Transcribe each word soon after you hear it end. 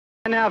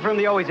And now from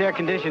the always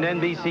air-conditioned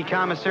NBC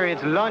commissary,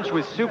 it's Lunch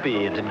with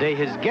Soupy, and today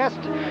his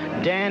guest,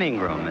 Dan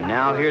Ingram. And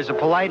now here's a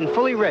polite and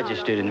fully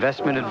registered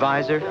investment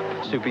advisor,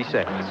 Soupy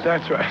says.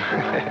 That's right.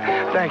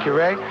 Thank you,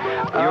 Ray.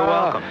 You're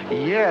welcome.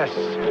 Yes.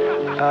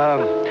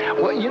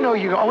 Well, you know,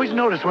 you always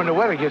notice when the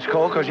weather gets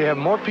cold because you have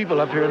more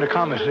people up here in the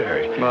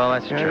commissary. Well,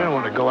 that's true. They don't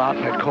want to go out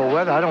in that cold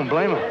weather. I don't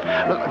blame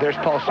them. Look, there's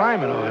Paul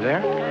Simon over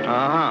there.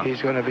 Uh-huh.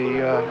 He's going to be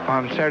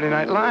on Saturday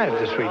Night Live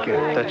this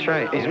weekend. That's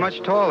right. He's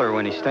much taller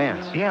when he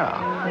stands.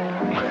 Yeah.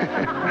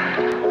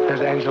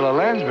 There's Angela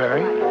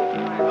Lansbury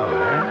over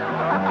there.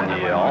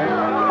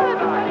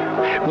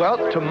 Yeah. Well,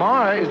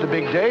 tomorrow is the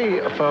big day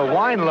for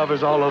wine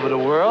lovers all over the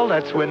world.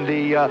 That's when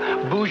the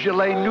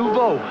Beaujolais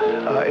Nouveau,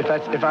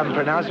 if I'm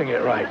pronouncing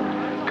it right,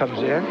 comes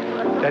in.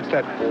 That's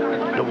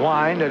the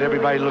wine that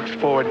everybody looks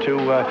forward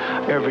to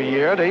every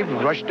year. They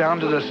rush down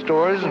to the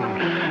stores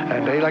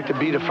and they like to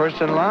be the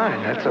first in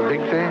line. That's a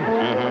big thing.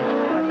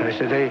 Mm-hmm. They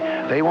said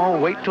they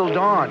won't wait till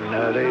dawn.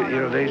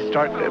 They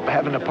start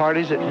having the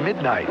parties at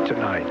midnight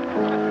tonight.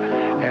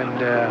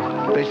 And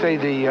they say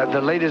the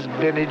latest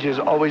vintage is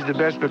always the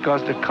best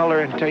because the color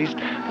and taste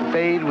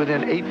fade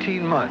within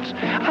 18 months.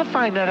 I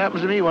find that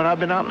happens to me when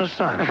I've been out in the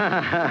sun.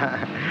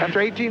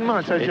 After 18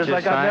 months, it's just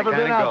like I've never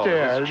been out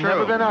there. I've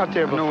never been out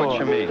there before. I know what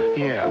you mean.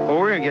 Yeah. Well,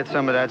 we're going to get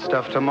some of that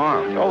stuff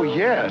tomorrow. Oh,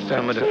 yes.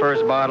 Some of the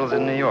first bottles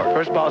in New York.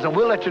 First bottles, and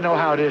we'll let you know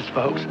how it is,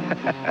 folks.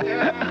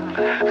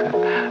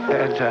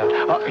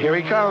 And here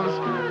he comes.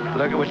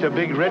 Look, with a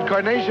big red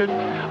carnation.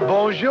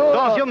 Bonjour.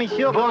 Bonjour,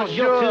 monsieur.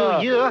 Bonjour to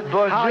you.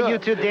 Bonjour. How are you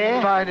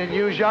today? Fine, and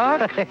you,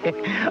 Jacques?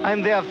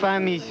 I'm very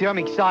fine, monsieur. I'm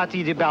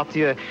excited about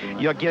your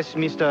guest,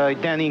 Mr.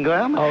 Dan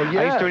Ingram. Oh, yeah.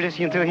 I used to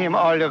listen to him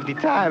all of the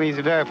time. He's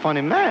a very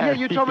funny man. Yeah,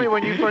 you told me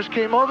when you first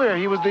came over here,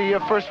 he was the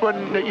first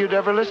one that you'd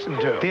ever listened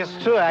to. That's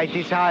true.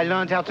 That's how I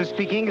learned how to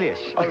speak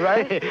English. All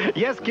right.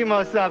 Yes,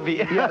 Kimosabi.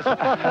 Yes.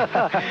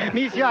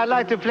 Monsieur, I'd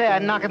like to play a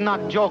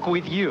knock-knock joke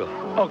with you.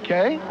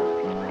 Okay.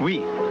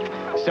 Oui.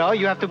 So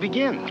you have to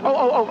begin.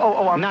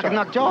 Oh, I'm sorry.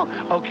 Knock-knock joke.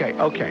 Okay.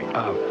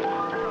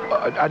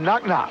 A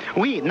knock-knock.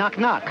 Oui,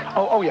 knock-knock.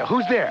 Oh, yeah.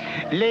 Who's there?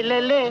 Le.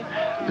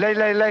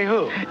 Lay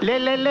who?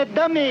 Le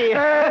dummy.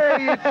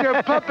 Hey, it's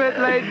your puppet,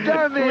 Lay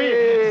Dummy. Oui.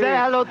 Say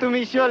hello to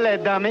Monsieur Le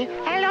Dummy.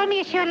 Hello,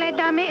 Monsieur Le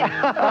Dummy.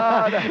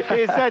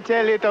 He's such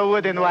a little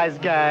wooden wise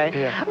guy.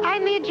 Yeah. I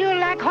need you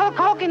like Hulk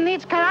Hogan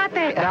needs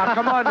karate. Now,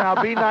 come on now.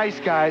 Be nice,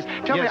 guys.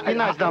 Tell Yes, me, be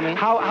nice, Dummy.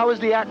 How is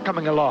the act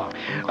coming along?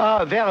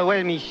 Very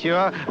well,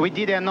 Monsieur. We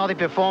did another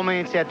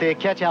performance at the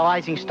Catch a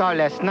Rising Star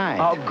last night.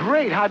 Oh,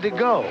 great. How'd it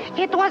go?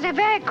 It was a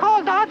very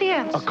cold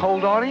audience. A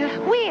cold audience?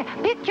 We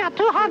picture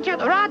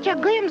 200 Roger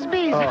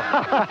Grimsbys.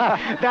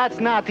 That's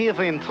not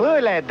even true,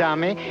 Le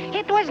Dummy.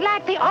 It was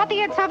like the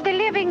audience of the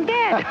living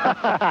dead.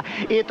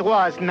 It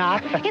was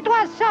not. It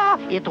was so.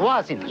 It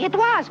wasn't. It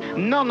was.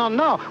 No.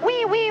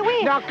 We.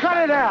 Now, cut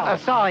it out.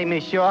 Sorry,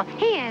 Monsieur.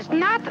 He is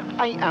not.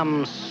 I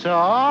am so.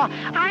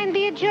 I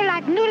need you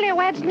like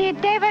newlyweds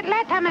need David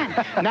Letterman.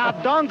 Now,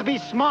 don't be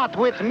smart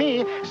with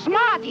me.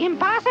 Smart,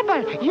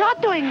 impossible. You're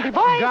doing the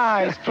voice.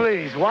 Guys,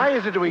 please. Why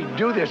is it that we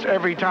do this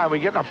every time? We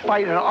get in a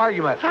fight and an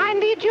argument. I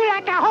need you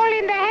like a hole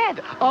in the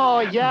head. Oh,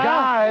 yeah?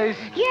 Guys.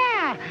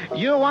 Yeah.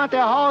 You want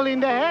a hole in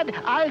the head?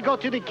 I'll go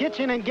to the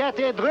kitchen and get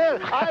a drill.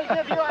 I'll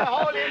give you a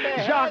hole in the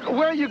head. Jacques,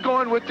 where are you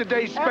going with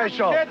today's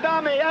special? Ask the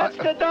dummy. Ask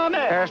the dummy.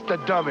 Ask the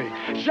dummy.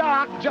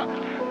 Jacques,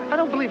 I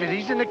don't believe it.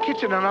 He's in the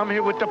kitchen and I'm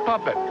here with the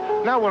puppet.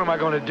 Now what am I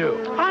going to do?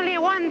 Only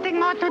one thing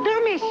more to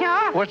do,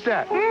 monsieur. What's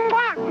that?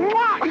 Mwah,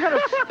 mwah. You got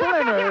a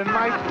splinter in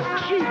my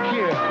cheek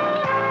here.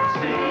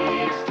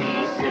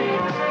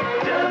 66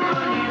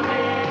 WNBC.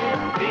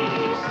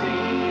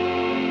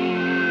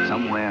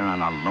 Somewhere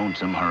on a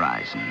lonesome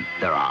horizon,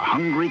 there are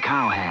hungry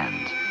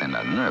cowhands and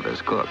a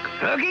nervous cook.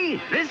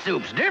 Hooky, this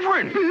soup's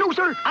different. No,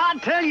 sir. I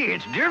tell you,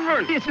 it's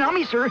different. It's not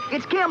me, sir.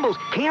 It's Campbell's.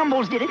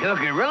 Campbell's did it.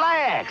 Hooky,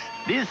 relax.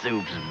 This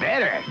soup's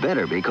better.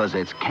 Better because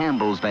it's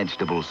Campbell's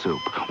vegetable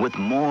soup with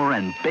more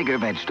and bigger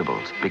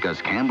vegetables.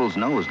 Because Campbell's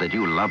knows that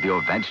you love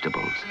your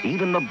vegetables.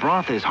 Even the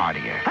broth is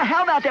heartier.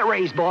 How about that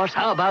raise, boss?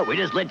 How about we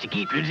just let you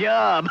keep your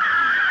job?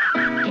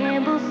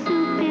 Campbell's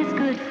soup is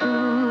good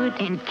food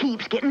And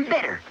keeps getting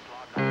better.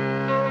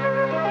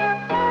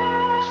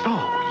 So,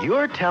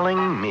 you're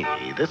telling me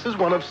this is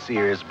one of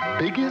Sears'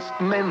 biggest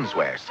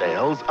menswear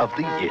sales of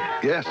the year?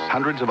 Yes,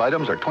 hundreds of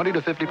items are 20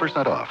 to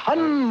 50% off.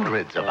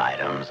 Hundreds of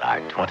items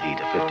are 20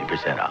 to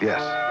 50% off.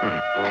 Yes.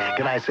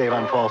 Can I save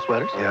on fall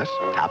sweaters? Yes.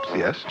 Tops?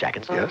 Yes.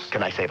 Jackets? Yes.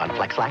 Can I save on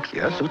flex slacks?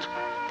 Yes. Suits?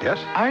 Yes.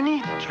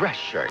 Arnie, dress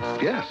shirts?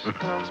 Yes.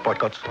 Sport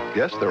coats?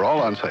 Yes, they're all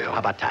on sale. How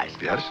about ties?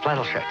 Yes.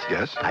 Flannel shirts?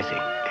 Yes. I see.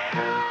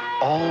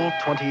 All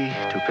 20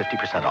 to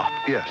 50% off.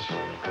 Yes.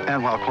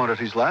 And while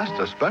quantities last,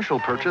 a special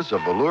purchase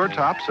of velour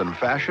tops and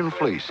fashion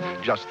fleece,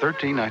 just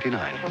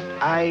 $13.99.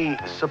 I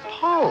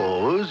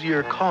suppose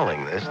you're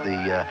calling this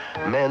the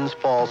men's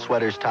fall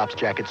sweaters, tops,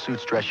 jackets,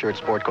 suits, dress shirts,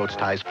 sport coats,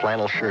 ties,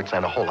 flannel shirts,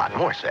 and a whole lot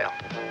more sale.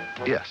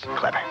 Yes.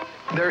 Clever.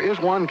 There is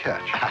one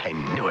catch. I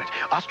knew it.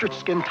 Ostrich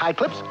skin tie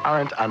clips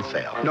aren't on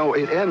sale. No,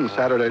 it ends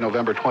Saturday,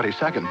 November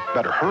 22nd.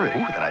 Better hurry.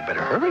 Ooh, then I'd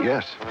better hurry.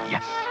 Yes.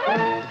 Yes.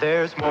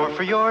 There's more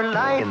for your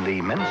life In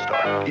the men's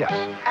store. Yes.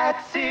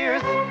 at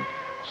Sears.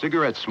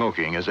 Cigarette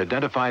smoking is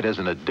identified as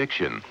an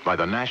addiction by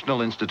the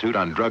National Institute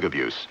on Drug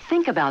Abuse.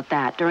 Think about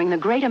that during the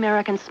Great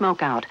American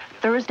Smokeout,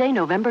 Thursday,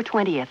 November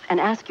 20th, and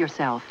ask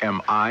yourself, Am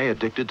I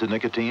addicted to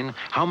nicotine?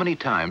 How many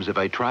times have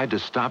I tried to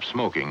stop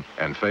smoking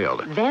and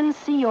failed? then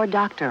see your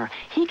doctor.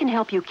 He can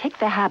help you kick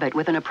the habit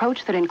with an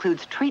approach that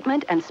includes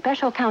treatment and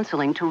special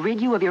counseling to rid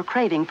you of your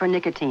craving for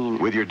nicotine.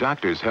 With your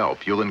doctor's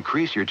help, you'll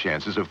increase your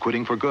chances of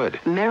quitting for good.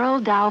 Merrill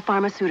Dow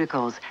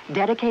Pharmaceuticals,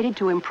 dedicated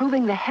to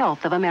improving the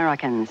health of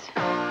Americans.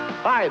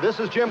 Hi, this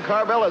is Jim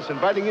Carvelis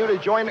inviting you to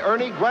join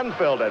Ernie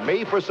Grunfeld and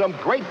me for some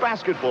great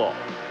basketball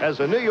as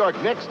the New York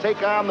Knicks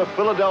take on the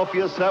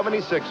Philadelphia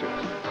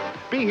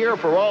 76ers. Be here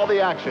for all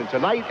the action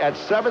tonight at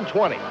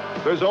 7:20.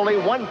 There's only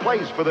one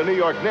place for the New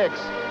York Knicks,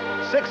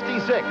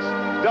 66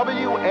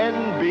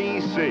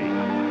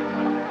 WNBC.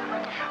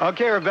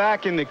 Okay, we're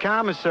back in the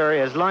commissary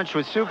as Lunch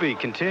with Soupy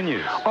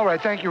continues. All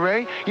right, thank you,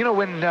 Ray. You know,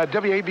 when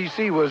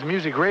WABC was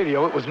music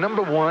radio, it was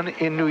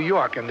 #1 in New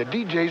York, and the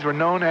DJs were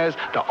known as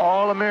the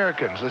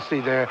All-Americans. Let's see,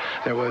 there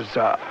was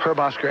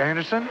Herb Oscar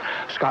Anderson,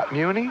 Scott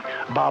Muni,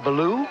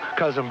 Babalu,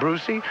 Cousin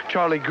Brucey,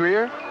 Charlie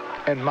Greer,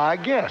 and my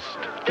guest,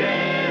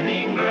 Dan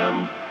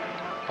Ingram.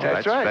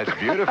 That's right. That's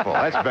beautiful.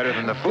 That's better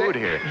than the food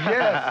here.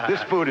 Yes.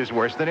 This food is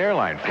worse than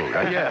airline food.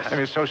 Yes. I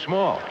mean, it's so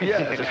small.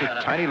 Yes. It's just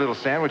a tiny little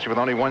sandwich with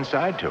only one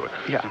side to it.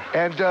 Yeah.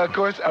 And, of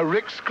course,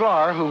 Rick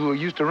Sklar, who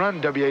used to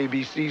run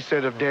WABC,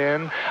 said of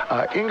Dan,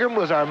 Ingram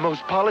was our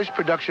most polished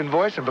production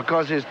voice, and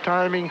because his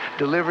timing,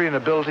 delivery, and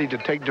ability to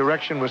take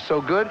direction was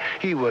so good,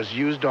 he was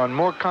used on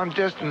more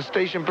contest and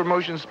station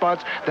promotion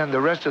spots than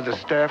the rest of the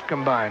staff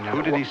combined.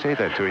 Who did he say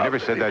that to? He never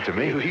said that to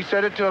me. He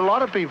said it to a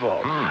lot of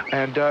people.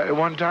 And at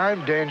one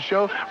time, Dan's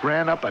show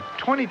ran up a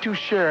 22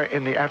 share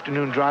in the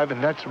afternoon drive,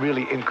 and that's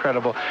really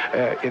incredible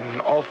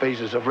in all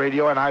phases of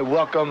radio. And I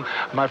welcome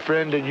my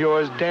friend and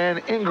yours, Dan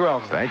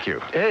Ingram. Thank you.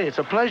 Hey, it's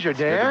a pleasure,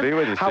 Dan. Good to be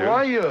with you, How Stu.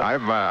 are you?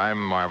 I'm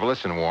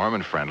marvelous and warm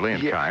and friendly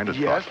and kind and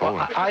yes. thoughtful.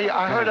 Well,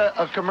 I heard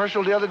a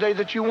commercial the other day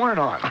that you weren't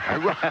on.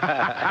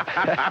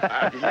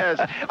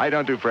 Yes, I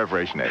don't do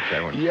preparation H.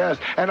 Yes,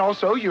 and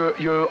also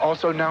you're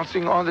also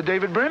announcing on the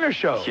David Brenner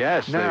show.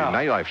 Yes, now, the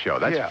nightlife show.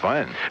 That's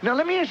fun. Now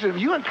let me ask you: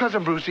 you and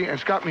Cousin Brucey and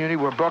Scott Muni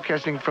were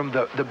broadcasting from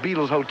the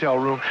Beatles hotel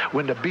room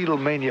when the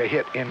Beatlemania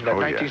hit in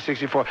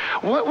 1964.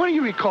 What do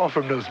you recall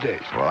from those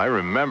days? Well, I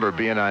remember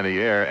being on the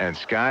air, and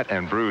Scott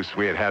and Bruce,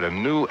 we had a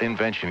new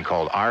invention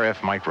called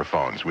RF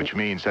microphones, which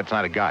means that's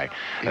not a guy.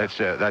 That's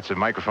a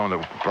microphone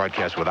that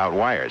broadcasts without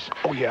wires.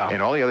 Oh, yeah.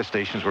 And all the other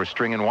stations were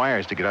stringing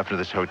wires to get up to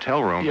this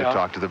hotel room to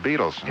talk to the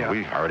Beatles. Yeah.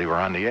 We already were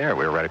on the air.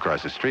 We were right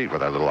across the street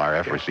with our little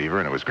RF receiver,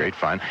 and it was great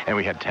fun. And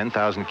we had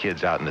 10,000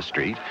 kids out in the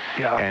street.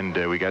 Yeah. And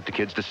we got the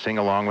kids to sing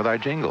along with our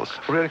jingles.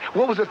 Really?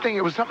 What was the thing?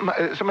 It was something.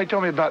 Somebody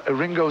told me about a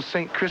Ringo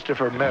St.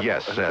 Christopher medal.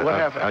 Yes, what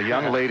happened? a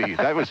young lady.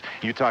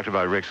 You talked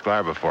about Rick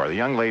Sklar before. The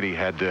young lady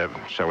had,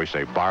 shall we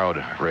say, borrowed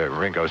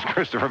Ringo's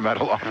Christopher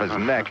medal off his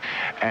neck,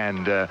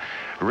 and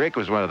Rick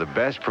was one of the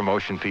best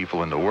promotion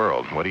people in the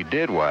world. What he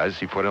did was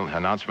he put an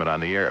announcement on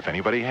the air: if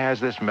anybody has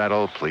this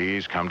medal,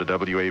 please come to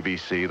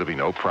WABC. There'll be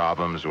no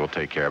problems. We'll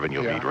take care of it. And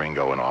you'll meet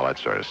Ringo and all that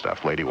sort of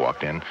stuff. Lady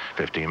walked in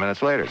 15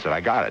 minutes later, said,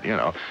 I got it. You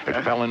know,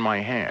 it fell in my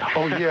hand.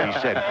 Oh, yeah. He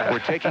said, we're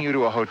taking you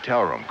to a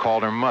hotel room.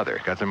 Called her mother.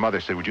 Got their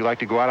mother, said, would you like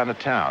to go out on the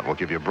town? We'll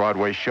give you a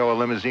Broadway show, a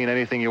limousine,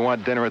 anything you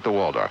want, dinner at the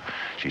Waldorf.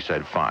 She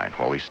said, fine.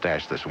 Well, we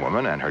stashed this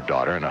woman and her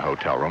daughter in a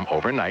hotel room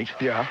overnight.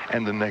 Yeah.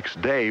 And the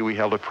next day, we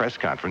held a press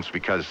conference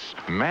because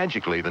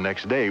magically the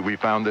next day we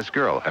found this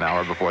girl an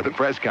hour before the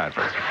press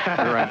conference.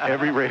 We were on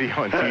every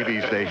radio and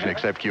TV station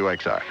except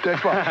QXR.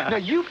 That's right.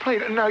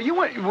 Now, you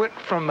went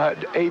from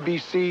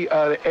ABC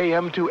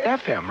AM to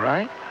FM,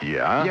 right?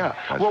 Yeah. Yeah.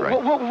 That's Well,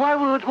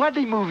 right. why'd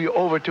they move you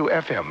over to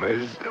FM?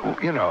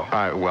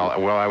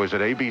 Well, I was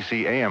at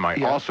ABC AM. I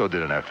also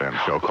did an FM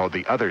show called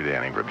The Other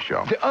Dan Ingram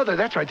Show.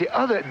 That's right, the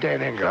other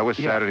Dan Ingram. That was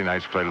Saturday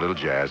nights, played a little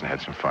jazz and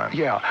had some fun.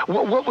 Yeah.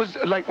 What was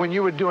like when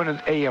you were doing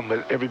an AM?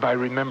 Everybody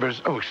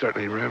remembers. Oh,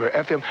 certainly remember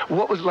FM.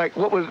 What was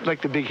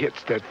like the big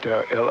hits that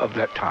of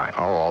that time?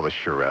 Oh, all the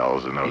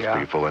Shirelles and those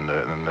people, and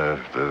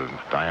the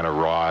Diana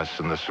Ross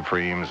and the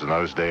Supremes in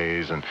those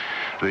days, and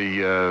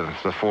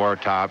the Four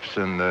Tops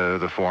and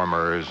the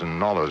Formers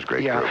and all those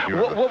great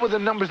groups. What were the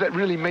numbers that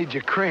really made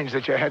you cringe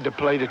that you had to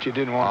play that you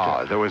didn't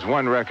want to? There was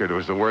one record. It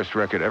was the worst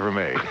record ever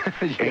made.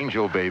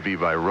 Angel Baby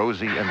by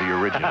Rosie and the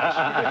Originals.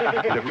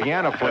 The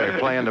piano player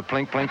playing the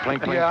plink, plink, plink,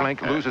 plink,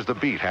 plink loses the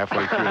beat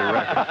halfway through the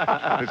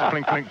record. It's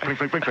plink, plink, plink,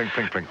 plink, plink, plink,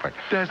 plink, plink, plink.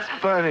 That's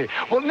funny.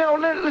 Well, now,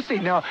 let's see.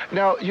 Now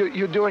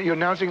you're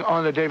announcing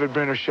on the David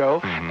Brenner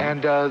Show,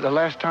 and the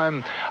last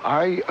time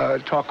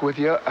I talked with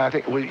you, I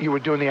think you were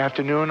doing the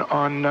afternoon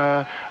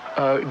on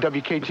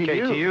WKTU.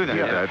 KTU then.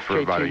 Yeah, that for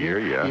about a year,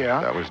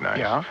 yeah. That was nice.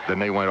 Yeah. Then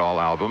they went all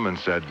album and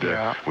said,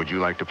 would you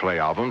like to play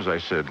albums? I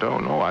said, oh,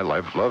 no, I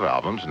love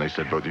albums. And they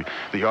said, but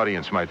the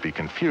audience might be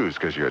confused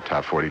because you're a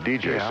top 40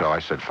 DJ. Yeah. So I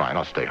said, fine,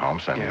 I'll stay home,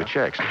 send me the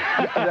checks.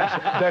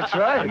 That's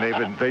right.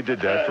 And they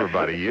did that for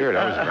about a year.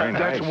 That was very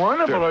nice. That's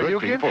wonderful. They're Are good you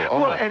people. kidding?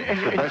 Oh, Well,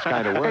 it's the best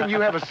kind of work. And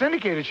you have a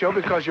syndicated show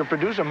because your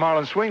producer,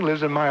 Marlon Swing,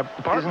 lives in my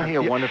apartment. Isn't he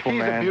a wonderful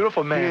man? He's a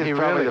beautiful man. He is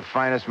probably the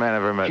finest man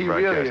I've ever met in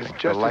broadcasting. He really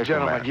is just a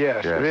gentleman,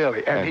 yes,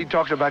 really. And he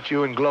talks about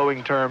you in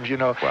glowing terms, you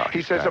know. Well,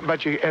 he said something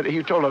about you. And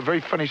he told a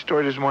very funny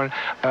story this morning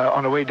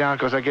on the way down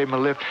because I gave him a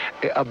lift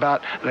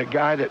about the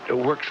guy that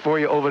works for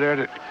you over there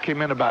that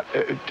came in about,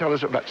 tell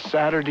us about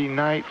Saturday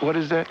night. What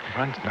is that?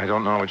 I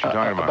don't know what you're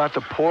talking about. About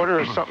the porter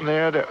or something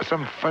there,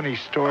 some funny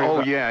story.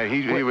 Oh, yeah,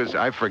 he was,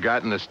 I've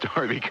forgotten the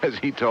story because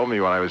he told me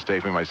when I was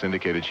taping my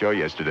syndicated show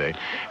yesterday,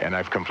 and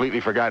I've completely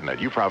forgotten it.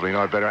 You probably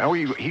know it better. Oh,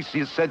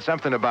 he said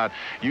something about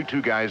you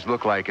two guys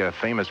look like a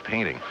famous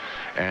painting.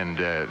 And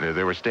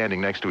they were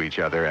standing next to each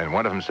other, and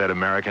one of them said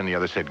American, the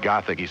other said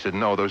Gothic. He said,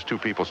 no, those two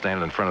people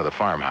standing in front of the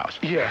farmhouse.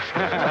 Yes.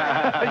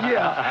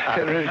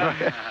 Yeah.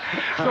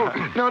 So,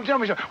 now tell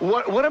me,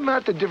 what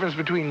about the difference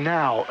between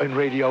now and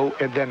radio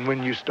and then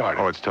when you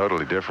started? Oh, it's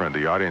totally different.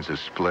 The audience is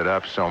split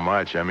up so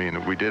much. I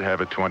mean, we did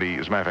have a 20,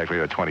 as a matter of fact, we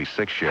had a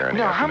 26 share in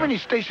the Now, how afternoon. many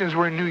stations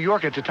were in New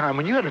York at the time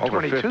when you had a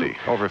 22?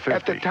 Over 50.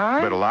 At the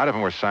time? But a lot of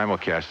them were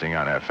simulcasting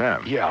on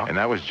FM. Yeah. And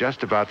that was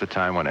just about the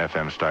time when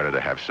FM started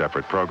to have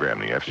separate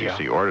programming. The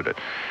FCC ordered it.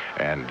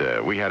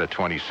 And we had a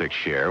 26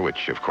 share,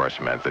 which, of course,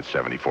 meant that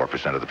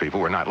 74% of the people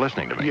were not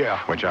listening to me. Yeah.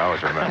 Which I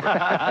always remember.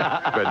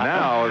 But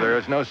now, there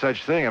is no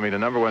such thing. I mean, the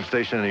number one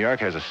station in New York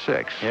has a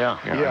 6. Yeah.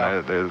 You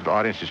know, the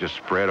audience is just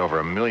spread over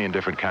a million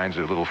different kinds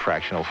of little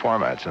fractional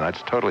formats, and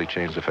that's totally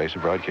changed the face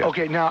of broadcasting.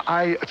 Okay, now,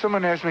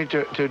 someone asked me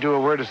to do a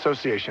word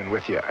association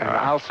with you, and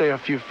I'll say a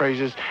few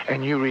phrases,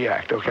 and you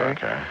react, okay?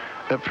 Okay.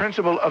 The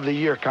Principal of the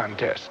Year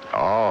contest.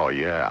 Oh,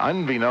 yeah.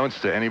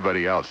 Unbeknownst to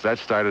anybody else, that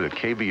started at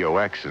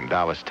KBOX in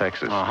Dallas,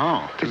 Texas.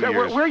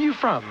 Where are you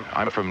from?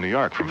 I'm from New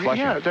York, from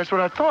Flushing. Yeah, that's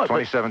what I thought.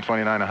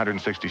 2729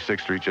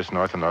 166th Street, just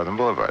north of Northern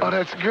Boulevard. Oh,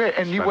 that's great.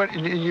 And you went,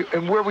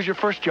 and where was your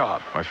first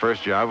job? My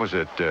first job was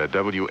at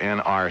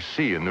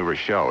WNRC in New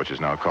Rochelle, which is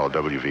now called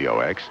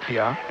WVOX.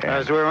 Yeah.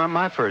 That's where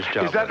my first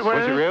job was. Is that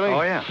was it really?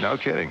 Oh, yeah. No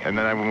kidding. And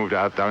then I moved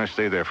out down and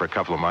stayed there for a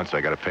couple of months.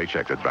 I got a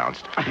paycheck that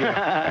bounced.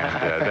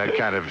 Yeah. And that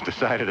kind of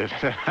decided it.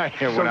 I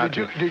went out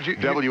to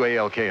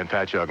WALK in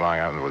Patchogue, Long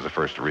Island was the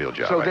first real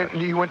job. So then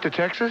you went to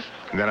Texas?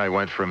 And then I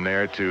went from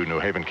there to New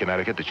Haven,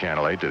 Connecticut to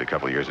Channel 8, did a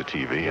couple of years of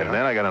TV, and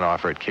then I got an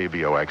offer at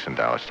KBOX in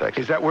Dallas,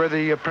 Texas. Is that where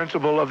the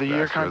Principal of the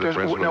Year contest?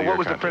 Now, what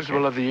was the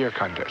Principal of the Year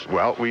contest?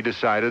 Well, we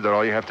decided that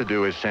all you have to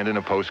do is send in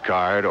a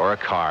postcard or a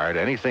card,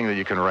 anything that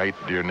you can write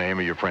your name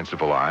or your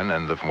principal on,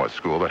 and from what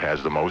school that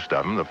has the most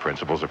of them, the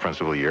principal's the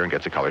Principal of the Year and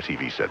gets a color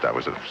TV set. That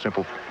was a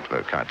simple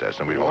contest,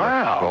 and we'd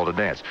hold a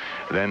dance.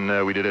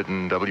 Then we did it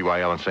in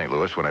WIL in St.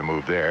 Louis. When I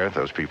moved there,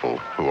 those people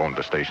who owned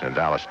the station in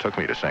Dallas took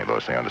me to St.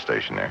 Louis. They owned the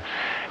station there.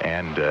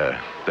 And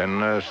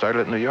then started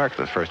it in New York.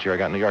 The first year I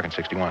got in New York in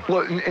 61.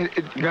 Well, you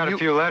got a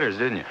few letters,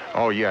 didn't you?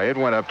 Oh, yeah. It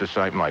went up to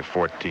something like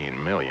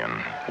 14 million.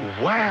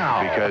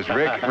 Wow. Because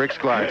Rick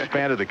Sklar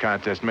expanded the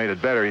contest, made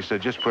it better. He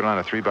said, just put on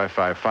a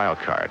 3x5 file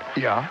card.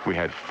 Yeah. We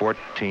had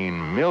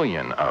 14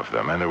 million of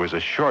them, and there was a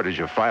shortage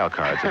of file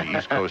cards in the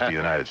East Coast of the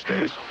United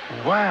States.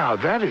 Wow,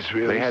 that is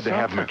really They had to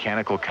have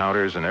mechanical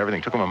counters and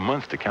everything. It took them a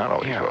month to count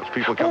all these votes.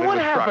 People come in with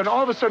trucks.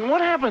 All of a sudden,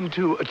 what happened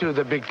to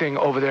the big thing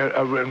over there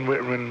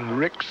when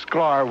Rick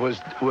Sklar was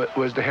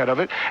the head of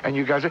it, and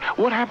you guys,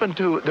 what happened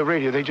to the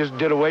radio? They just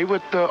did away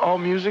with all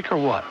music, or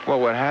what? Well,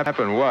 what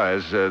happened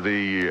was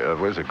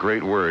was a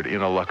great word,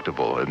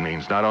 ineluctable. It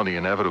means not only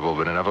inevitable,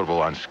 but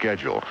inevitable on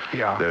schedule.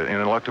 Yeah. The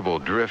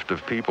ineluctable drift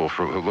of people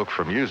who look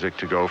for music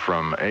to go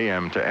from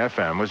AM to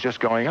FM was just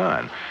going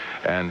on.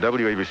 And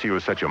WABC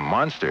was such a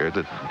monster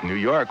that New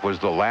York was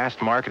the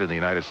last market in the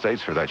United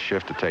States for that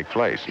shift to take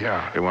place.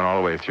 Yeah. It went all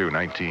the way through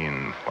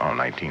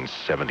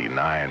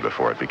 1979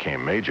 before it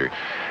became major.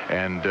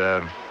 And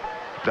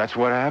that's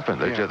what happened.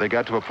 They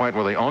got to a point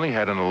where they only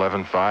had an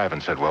 11.5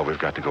 and said, well, we've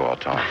got to go all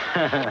talk.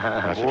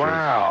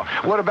 Wow.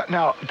 What about,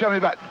 now, tell me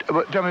about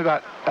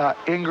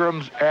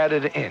Ingram's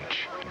added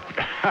inch.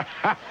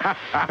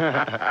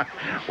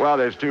 Well,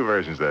 there's two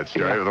versions of that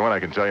story. Yeah. The one I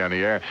can tell you on the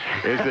air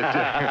is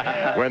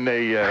that when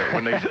they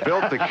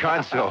built the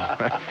console,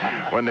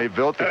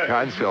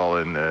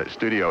 in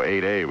Studio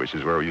 8A, which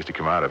is where we used to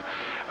come out of,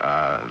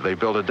 they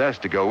built a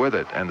desk to go with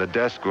it, and the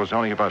desk was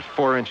only about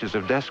 4 inches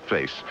of desk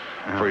space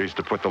for you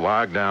to put the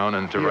log down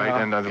and to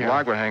write, and the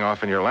log would hang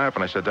off in your lap.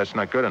 And I said, that's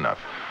not good enough.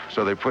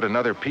 So they put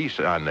another piece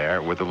on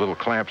there with a little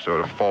clamp so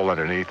it'll fall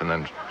underneath and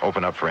then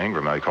open up for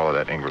Ingram. I call it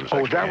that Ingram section.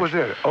 Oh, that was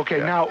it. Okay,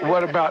 now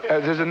what about,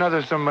 there's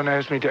another someone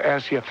asked me to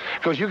ask you,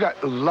 because you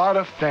got a lot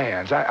of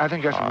fans. I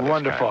think that's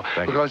wonderful.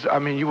 Because, I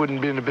mean, you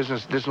wouldn't be in the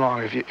business this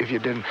long if you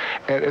didn't.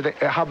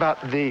 How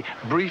about the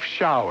brief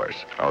showers?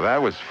 Oh,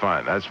 that was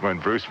fun. That's when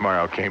Bruce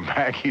Morrow came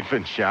back. He'd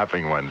been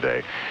shopping one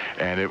day,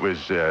 and it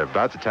was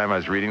about the time I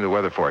was reading the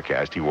weather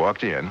forecast. He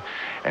walked in,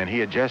 and he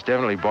had just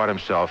evidently bought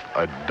himself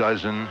a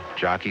dozen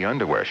jockey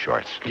underwear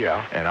shorts.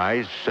 Yeah. And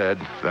I said,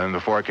 then the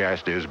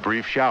forecast is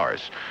brief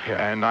showers.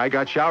 Yeah. And I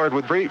got showered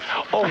with briefs.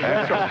 Oh,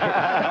 that's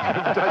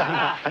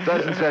right.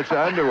 dozen sets of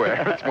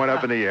underwear went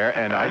up in the air,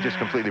 and I just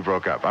completely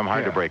broke up. I'm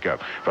hard to break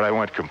up, but I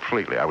went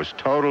completely. I was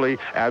totally,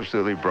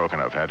 absolutely broken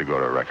up. Had to go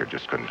to a record.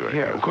 Just couldn't do it.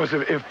 Yeah, of course,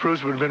 if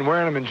Bruce would have been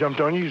wearing them and jumped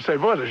on you, you'd say,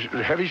 boy, there's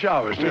heavy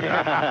showers.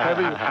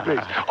 Heavy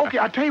briefs. Okay,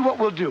 I'll tell you what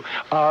we'll do,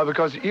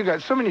 because you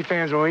got so many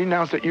fans when we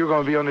announced that you're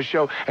going to be on the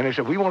show, and they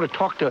said, we want to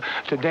talk to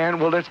Dan.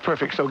 Well, that's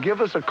perfect. So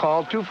give us a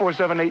call,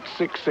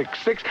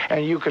 247-8666,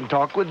 and you can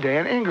talk with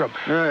Dan Ingram.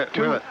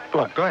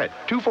 What? Go ahead.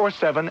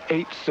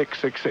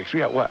 247-8666.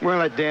 Yeah, what? We'll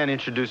let Dan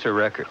introduce a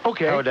record.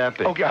 Okay. How would that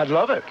be? Okay, I'd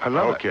love it.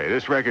 Okay,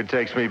 this record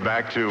takes me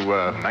back to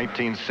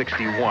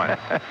 1961.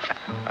 I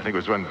think it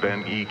was when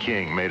Ben E.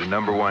 King made a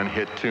 #1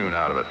 hit tune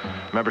out of it.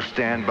 Remember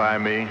Stand By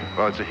Me?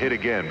 Well, it's a hit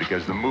again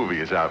because the movie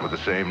is out with the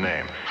same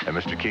name. And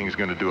Mr. King's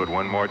going to do it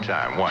one more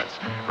time, once,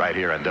 right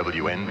here on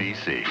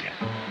WNBC.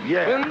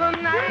 Yeah. In the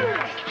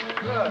night.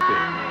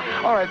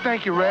 All right,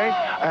 thank you, Ray.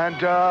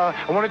 And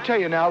I want to tell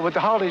you now, with the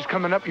holidays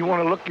coming up, you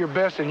want to look your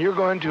best, and you're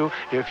going to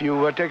if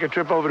you take a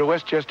trip over to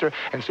Westchester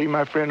and see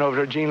my friend over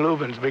there, Gene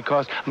Lubens,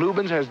 because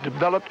Lubens has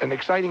developed an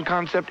exciting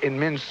concept in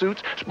men's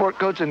suits, sport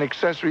coats, and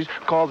accessories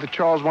called the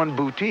Charles I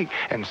Boutique,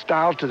 and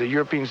styled to the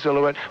European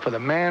silhouette for the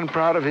man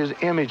proud of his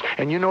image.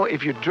 And you know,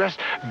 if you dress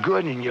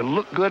good and you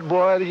look good,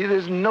 boy,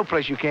 there's no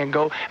place you can't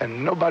go,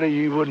 and nobody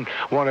you wouldn't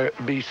want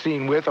to be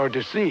seen with or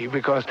deceive,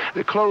 because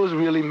the clothes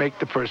really make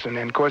the person.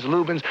 And of course,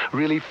 Lubens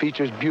really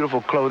features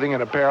beautiful clothing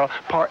and apparel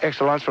par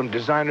excellence from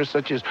designers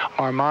such as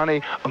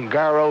Armani,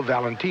 Ungaro,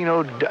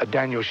 Valentino,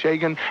 Daniel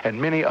Shagan, and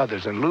many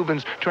others. And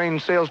Lubens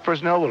trained sales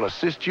personnel will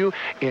assist you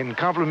in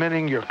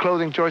complementing your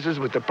clothing choices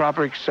with the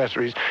proper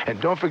accessories. And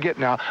don't forget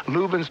now,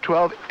 Lubens'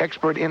 12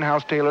 expert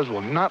in-house tailors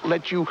will not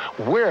let you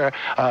wear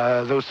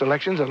those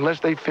selections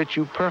unless they fit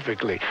you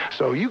perfectly.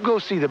 So you go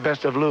see the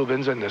best of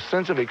Lubens and the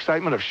sense of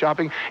excitement of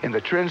shopping in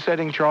the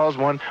trend-setting Charles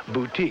I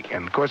Boutique.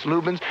 And of course,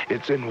 Lubens,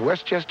 it's in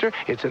Westchester.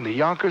 It's in the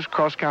Yonkers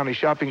Cross-County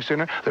Shopping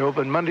Center. They're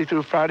open Monday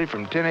through Friday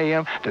from 10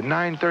 a.m. to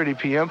 9:30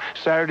 p.m.,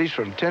 Saturdays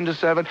from 10 to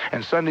 7,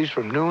 and Sundays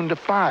from noon to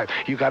 5.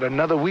 You got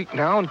another week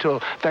now until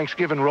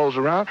Thanksgiving rolls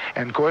around.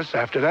 And of course,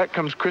 after that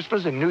comes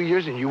Christmas and New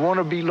Year's, and you want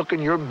to be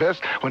looking your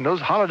best when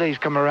those holidays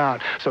come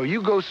around. So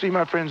you go see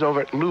my friends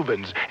over at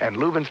Lubens, and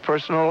Lubens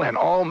Personal and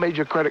all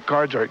major credit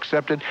cards are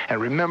accepted. And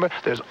remember,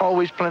 there's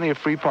always plenty of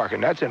free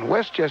parking. That's in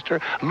Westchester,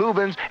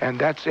 Lubens, and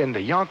that's in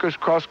the Yonkers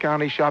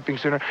Cross-County Shopping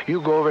Center.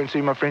 You go over and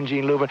see my friend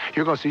Gene Lubin.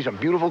 You're going to see some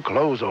beautiful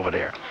clothes over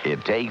there.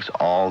 It takes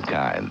all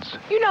kinds.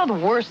 You know the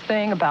worst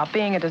thing about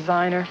being a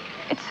designer?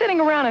 It's sitting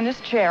around in this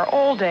chair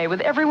all day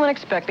with everyone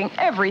expecting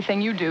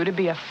everything you do to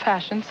be a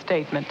fashion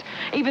statement.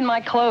 Even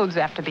my clothes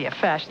have to be a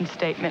fashion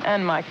statement.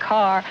 And my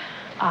car.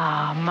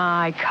 Ah,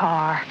 my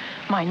car.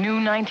 My new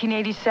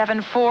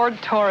 1987 Ford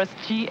Taurus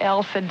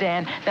GL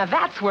sedan. Now,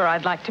 that's where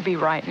I'd like to be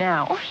right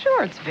now. Oh,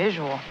 sure, it's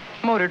visual.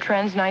 Motor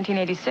Trend's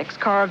 1986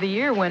 Car of the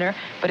Year winner,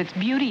 but its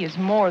beauty is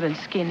more than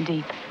skin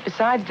deep.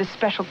 Besides this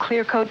special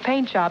clear coat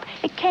paint job,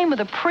 it came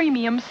with a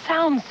premium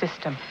sound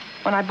system.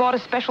 When I bought a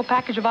special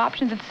package of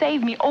options, it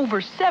saved me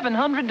over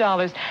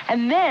 $700.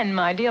 And then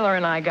my dealer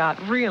and I got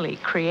really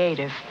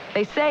creative.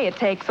 They say it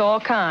takes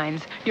all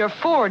kinds. Your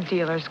Ford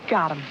dealer's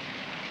got them.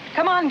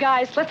 Come on,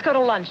 guys, let's go to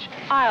lunch.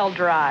 I'll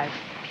drive.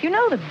 You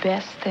know the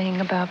best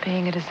thing about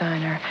being a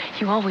designer?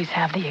 You always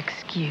have the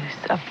excuse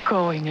of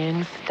going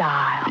in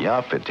style.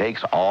 Yup, it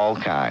takes all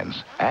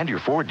kinds. And your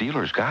Ford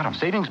dealer's got them.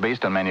 Savings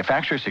based on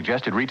manufacturer's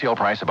suggested retail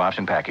price of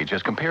option package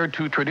as compared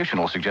to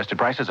traditional suggested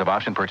prices of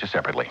option purchase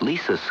separately.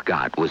 Lisa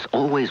Scott was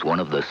always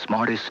one of the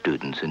smartest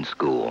students in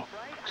school.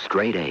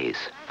 Straight A's,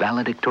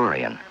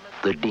 valedictorian,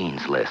 the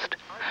dean's list.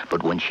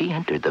 But when she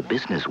entered the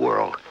business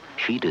world,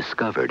 she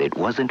discovered it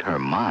wasn't her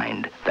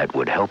mind that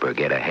would help her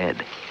get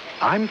ahead.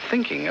 I'm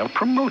thinking of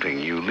promoting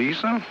you,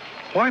 Lisa.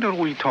 Why don't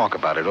we talk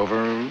about it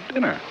over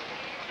dinner?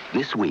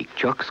 This week,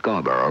 Chuck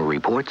Scarborough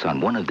reports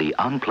on one of the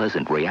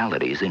unpleasant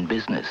realities in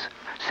business,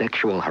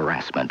 sexual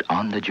harassment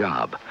on the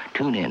job.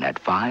 Tune in at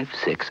 5,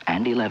 6,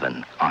 and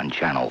 11 on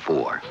Channel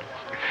 4.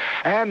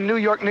 And New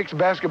York Knicks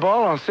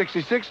basketball on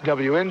 66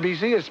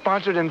 WNBC is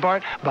sponsored in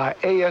part by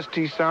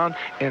AST Sound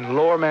in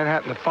Lower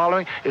Manhattan. The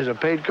following is a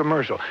paid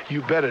commercial.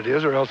 You bet it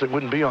is, or else it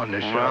wouldn't be on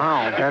this show.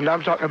 Wow. And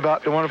I'm talking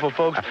about the wonderful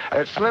folks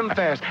at Slim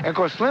Fast. And of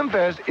course, Slim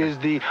Fast is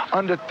the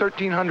under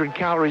 1,300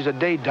 calories a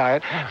day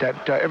diet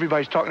that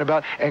everybody's talking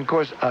about. And of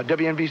course,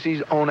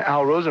 WNBC's own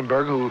Al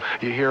Rosenberg, who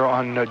you hear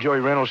on Joey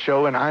Reynolds'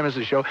 show and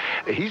Imus' show,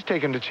 he's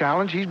taken the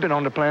challenge. He's been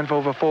on the plan for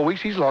over 4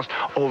 weeks. He's lost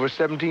over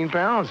 17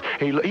 pounds.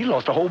 He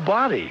lost a whole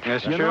body.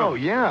 That's you true. know,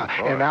 yeah.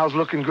 And Al's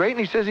looking great, and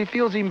he says he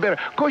feels even better.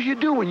 Of course, you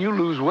do when you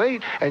lose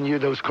weight, and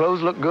those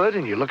clothes look good,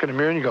 and you look in the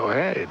mirror and you go,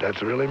 hey,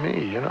 that's really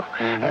me, you know.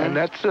 And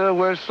that's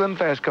where Slim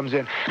Fast comes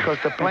in, because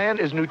the plan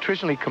is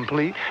nutritionally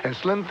complete, and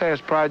Slim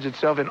Fast prides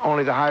itself in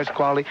only the highest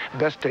quality,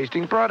 best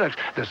tasting products.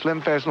 The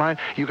Slim Fast line,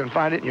 you can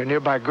find it in your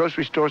nearby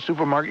grocery store,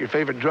 supermarket, your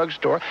favorite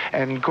drugstore,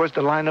 and of course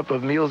the lineup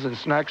of meals and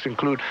snacks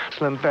include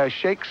Slim Fast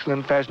shakes,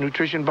 Slim Fast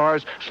nutrition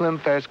bars, Slim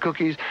Fast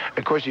cookies.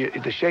 Of course,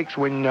 the shakes,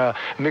 when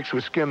mixed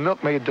with skim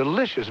milk, make a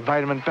delicious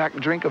vitamin-packed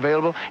drink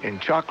available in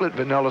chocolate,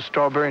 vanilla,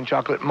 strawberry, and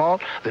chocolate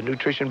malt. The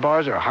nutrition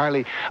bars are a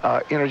highly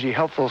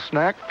energy-helpful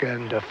snack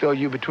and fill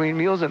you between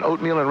meals, and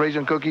oatmeal and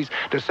raisin cookies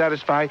to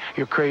satisfy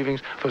your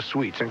cravings for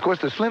sweets. And of course,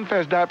 the Slim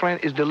Fast diet plan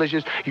is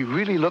delicious. You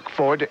really look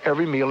forward to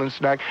every meal and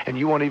snack, and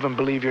you won't even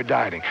believe you're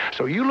dieting.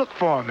 So you look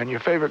for them in your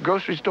favorite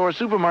grocery store,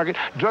 supermarket,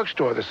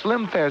 drugstore. The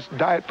Slim Fast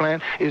diet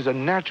plan is a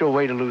natural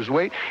way to lose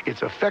weight.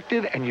 It's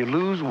effective, and you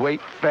lose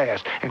weight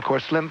fast. And of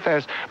course, Slim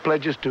Fast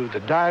pledges to the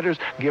dieters,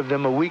 give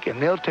them a week,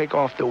 and they'll take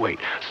off the weight.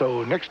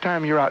 So next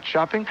time you're out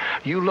shopping,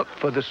 you look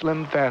for the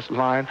Slim Fast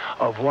line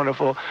of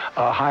wonderful,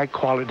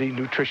 high-quality,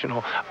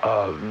 nutritional,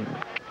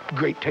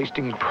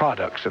 great-tasting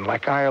products. And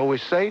like I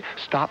always say,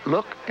 stop,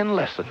 look, and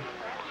listen.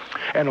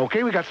 And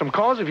okay, we got some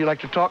calls. If you'd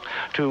like to talk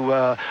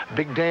to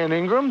Big Dan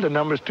Ingram, the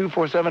number's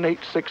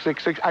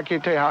 247-8666. I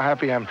can't tell you how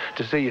happy I am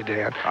to see you,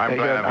 Dan. I'm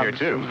glad I'm here,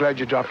 too. I'm glad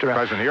you dropped around. If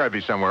I wasn't here, I'd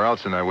be somewhere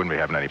else, and I wouldn't be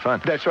having any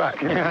fun. That's right.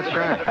 Yeah, that's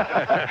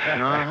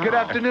right. Good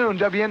afternoon,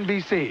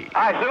 WNBC.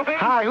 Hi, Soupy.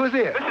 Hi, who's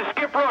this? This is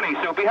Skip Rooney,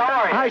 Soupy.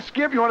 How are you? Hi,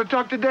 Skip. You want to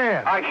talk to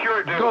Dan? I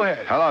sure do. Go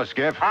ahead. Hello,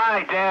 Skip.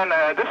 Hi, Dan.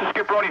 This is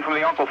Skip Rooney from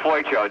the Uncle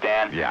Floyd Show,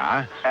 Dan.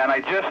 Yeah? And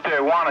I just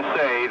want to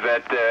say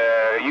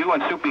that you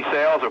and Soupy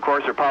Sales, of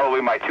course, are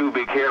probably my two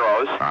big heroes.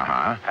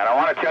 Uh-huh. And I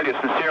want to tell you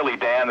sincerely,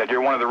 Dan, that you're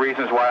one of the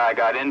reasons why I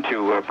got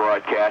into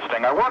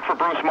broadcasting. I work for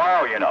Bruce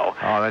Morrow, you know.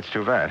 Oh, that's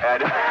too bad.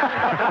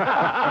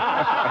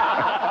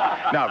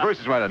 No, Bruce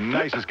is one of the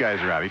nicest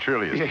guys around. He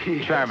truly is.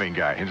 He Charming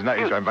guy. He's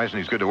nice.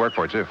 He's good to work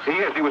for, too. He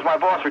is. He was my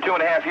boss for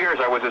 2.5 years.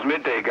 I was his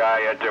midday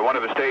guy at one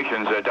of the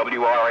stations,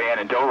 WRAN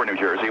in Dover, New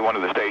Jersey, one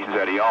of the stations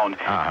that he owned.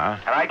 Uh-huh.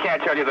 And I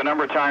can't tell you the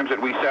number of times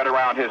that we sat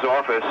around his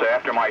office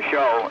after my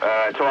show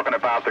talking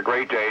about the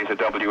great days at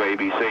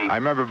WABC. I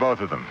remember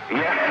both of them.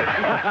 Yeah.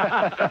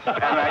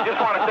 And I just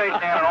want to say,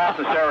 Dan, in all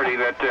sincerity,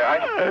 that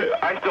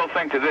I still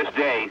think to this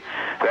day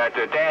that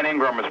Dan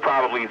Ingram is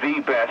probably the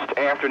best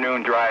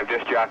afternoon drive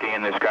disc jockey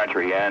in this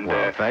country. And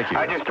well, thank you.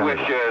 I just wish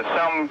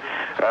some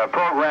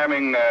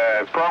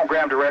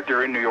program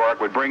director in New York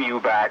would bring you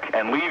back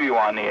and leave you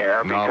on the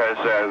air, because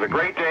the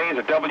great days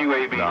at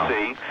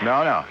WABC.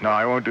 No,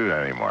 I won't do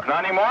that anymore.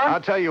 Not anymore?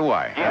 I'll tell you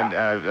why.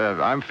 Yeah.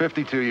 And I'm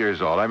 52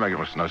 years old. I make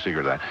no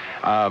secret of that.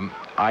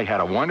 I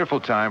had a wonderful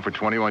time for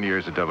 21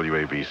 years at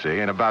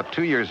WABC, and about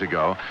 2 years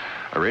ago,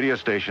 a radio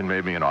station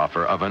made me an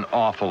offer of an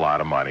awful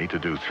lot of money to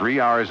do 3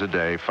 hours a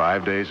day,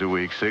 5 days a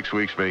week, 6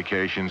 weeks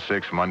vacation,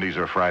 6 Mondays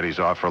or Fridays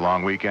off for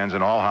long weekends,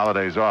 and all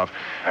holidays off.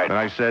 Right. And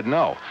I said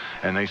no.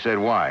 And they said,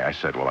 why? I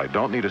said, well, I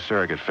don't need a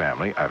surrogate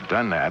family. I've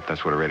done that.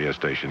 That's what a radio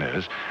station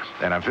is.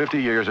 And I'm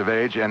 50 years of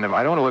age, and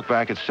I don't want to look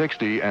back at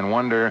 60 and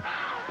wonder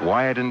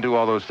why I didn't do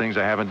all those things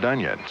I haven't done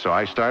yet. So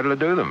I started to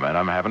do them, and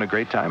I'm having a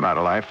great time out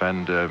of life,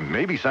 and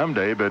maybe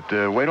someday, but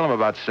wait till I'm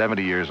about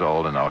 70 years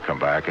old, and I'll come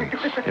back and,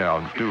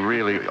 do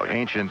really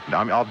ancient...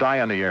 I'll die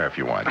on the air if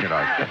you want.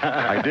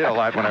 I did a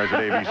lot when I was at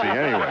ABC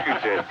anyway.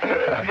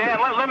 Dan,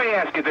 let me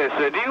ask you this.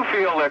 Do you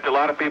feel that a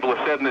lot of people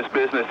have said in this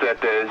business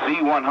that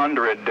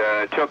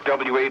Z100 took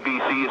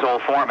WABC's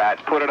old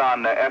format, put it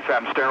on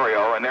FM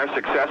stereo, and they're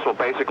successful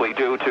basically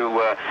due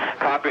to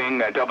copying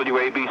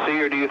WABC,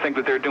 or do you think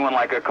that they're doing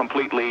like a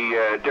completely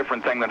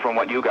different thing than from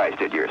what you guys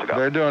did years ago?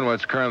 They're doing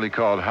what's currently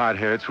called Hot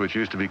Hits, which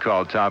used to be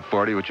called Top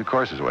 40, which of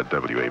course is what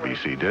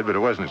WABC did, but it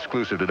wasn't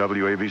exclusive to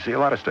WABC. A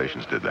lot of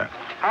stations did that.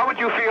 How would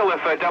you feel if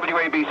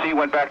WABC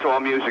went back to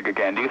all music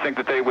again? Do you think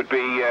that they would be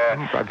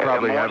I'd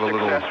probably more have a little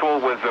successful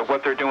with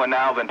what they're doing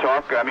now than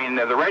talk? I mean,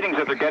 the ratings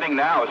that they're getting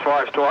now as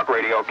far as talk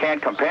radio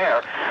can't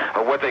compare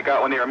what they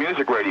got when they were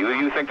music radio. Do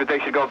you think that they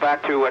should go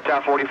back to a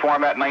Top 40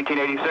 format in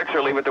 1986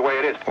 or leave it the way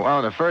it is? Well,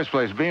 in the first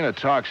place, being a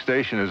talk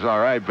station is all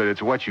right, but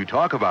it's what you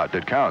talk about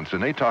that counts,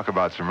 and they talk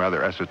about some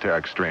rather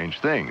esoteric, strange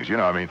things.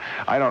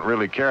 I don't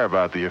really care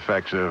about the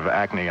effects of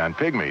acne on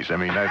pygmies. I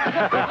mean,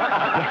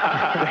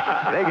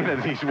 they get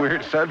into these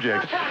weird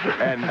subjects,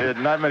 and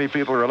not many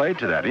people relate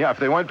to that. Yeah, if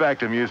they went back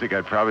to music,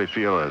 I'd probably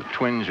feel a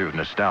twinge of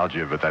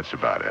nostalgia, but that's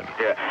about it.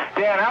 Yeah.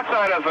 Dan,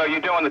 outside of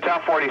you doing the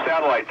Top 40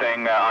 satellite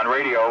thing on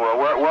radio,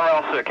 where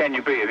else can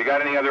you be? Have you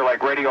got any other,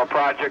 radio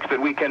projects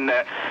that we can,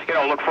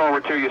 look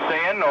forward to you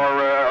seeing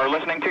or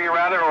listening to you,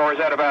 rather, or is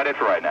that about it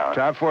for right now?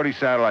 Top 40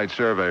 satellite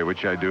survey,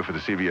 which I do for the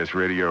CBS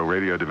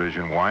radio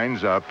division,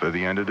 winds up at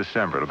the end of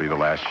December. It'll be the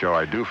last show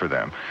I do for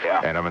them.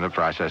 Yeah. And I'm in the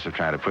process of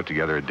trying to put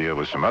together a deal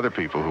with some other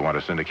people who want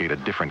to syndicate a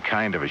different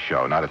kind of a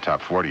show, not a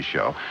top 40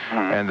 show.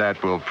 And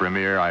that will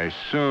premiere, I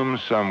assume,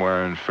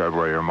 somewhere in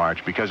February or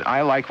March, because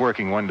I like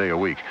working 1 day a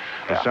week.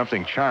 There's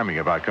something charming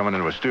about coming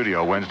into a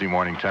studio Wednesday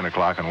morning, 10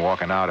 o'clock, and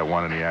walking out at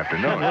 1 in the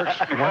afternoon. He works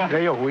 1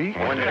 day a week?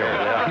 One day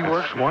a week. He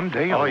works 1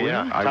 day a week? Oh,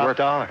 yeah.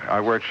 I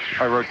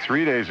work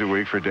 3 days a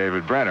week for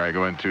David Brenner. I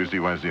go in Tuesday,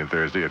 Wednesday, and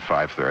Thursday at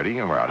 5:30,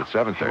 and we're out at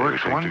 7:30. He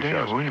works 1 day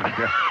a week.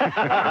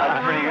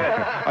 That's pretty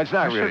good. It's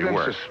not really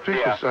work.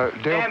 Yeah. Dale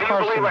Dan, do you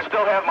believe I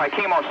still have my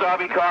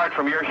Kemosabe card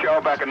from your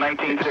show back in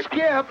 1960?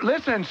 Skip,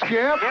 listen, Skip.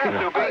 Yeah,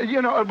 Soupy.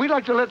 You know, we'd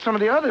like to let some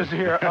of the others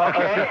here.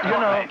 Okay.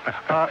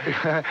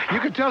 You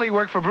could tell he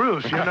worked for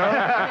Bruce, you know?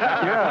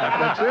 Yeah,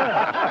 that's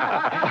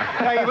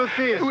it. Hey, we'll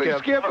see you,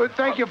 Skip. Skip,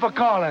 thank you for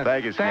calling.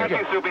 Thank you, Skip. Thank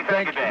you, Soupy.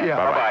 Thank you, Dan. Yeah.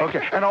 Bye-bye.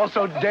 Okay. And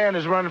also, Dan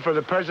is running for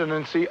the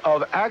presidency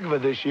of AGVA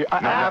this year.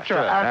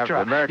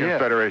 AFTRA. American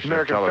Federation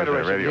of Television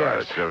and Radio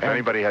Artists. So if And-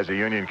 anybody has a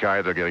union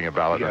card, they're getting a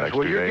ballot in the next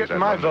 2 days. Well, you're getting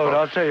my vote,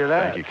 I'll tell you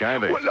that. Thank you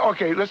kindly. Well,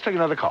 okay, let's take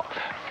another call.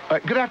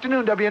 Good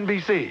afternoon,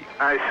 WNBC.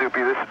 Hi,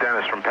 Soupy. This is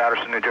Dennis from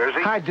Patterson, New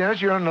Jersey. Hi, Dennis.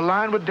 You're on the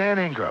line with Dan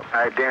Ingram.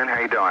 Hi, Dan. How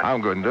you doing? I'm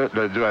good.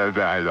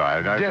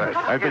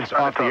 I've been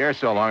off the air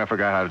so long I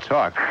forgot how to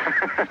talk.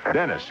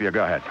 Dennis, yeah,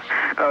 go ahead.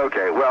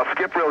 Okay. Well,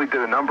 Skip really did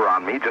a number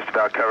on me. Just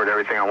about covered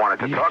everything I wanted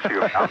to talk to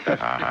you about.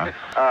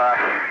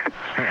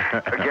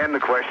 Again, the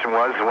question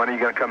was, when are you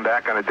going to come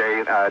back on a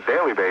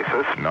daily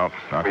basis? Nope,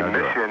 not We going to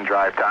do miss it. you in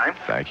drive time.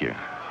 Thank you.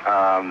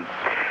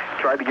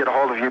 Tried to get a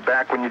hold of you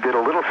back when you did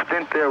a little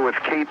stint there with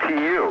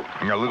KTU.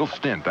 A little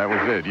stint, that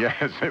was it.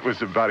 Yes, it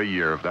was about a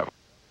year of that.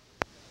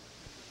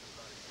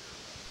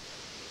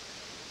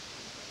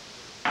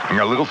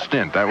 A little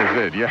stint, that was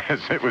it. Yes,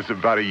 it was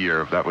about a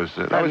year of that. Was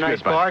that was a nice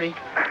good, but party.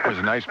 It was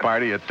a nice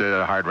party at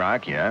Hard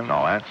Rock, yeah, and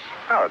all that.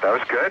 Oh, that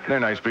was good. They're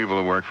nice people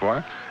to work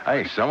for.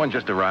 Hey, someone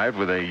just arrived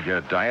with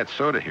a diet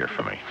soda here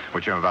for me,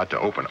 which I'm about to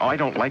open. Oh, I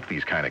don't like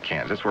these kind of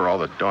cans. That's where all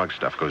the dog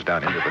stuff goes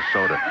down into the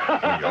soda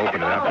when you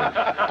open it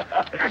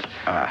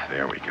up.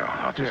 There we go.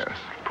 I'll just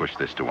push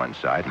this to one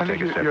side and I take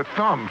think a sip. your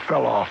thumb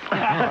fell off.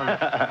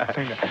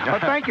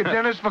 Thank you,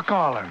 Dennis, for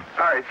calling.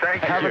 All right,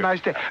 thank you. Have a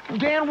nice day.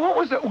 Dan, what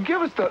was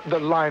give us the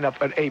lineup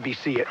at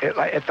ABC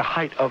at the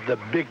height of the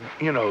big,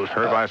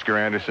 Herb Oscar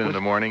Anderson in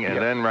the morning, and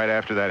then right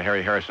after that,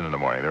 Harry Harrison in the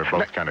morning. They were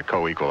both kind of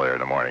co-equal there in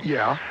the morning.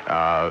 Yeah.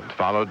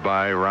 Followed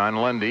by Ron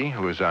Lundy,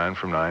 who was on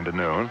from 9 to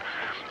noon.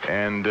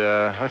 And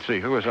let's see,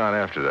 who was on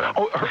after that?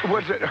 Oh,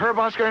 was it Herb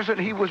Oscar Anderson?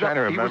 He was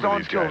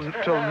on till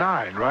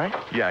 9, right?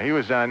 Yeah, he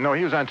was on. No,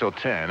 he was on till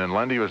 10, and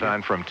Lundy was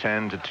on from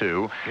 10 to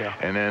 2. Yeah.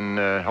 And then,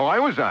 I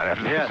was on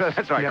after that.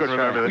 That's why I couldn't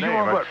remember the name. You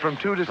were on what, from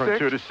 2 to 6? From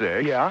 2 to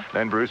 6. Yeah.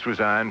 Then Bruce was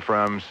on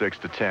from 6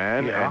 to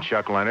 10. Yeah. And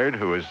Chuck Leonard,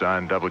 who is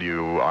on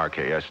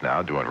WRKS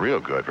now, doing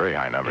real good, very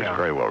high numbers,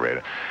 very well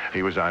rated.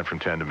 He was on from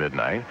 10 to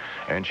midnight.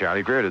 And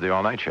Charlie Greer did the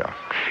all-night show.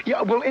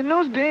 Yeah, well, in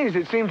those days,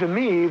 it seemed to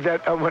me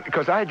that,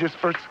 because I had just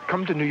first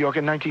come to New York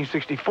in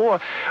 1964,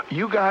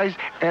 you guys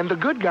and the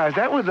good guys,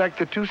 that was like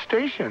the two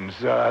stations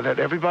that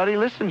everybody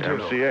listened to.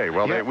 MCA.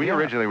 Well, we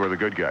originally were the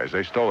good guys.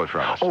 They stole it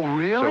from us. Oh,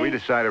 really? So we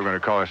decided we were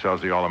going to call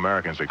ourselves the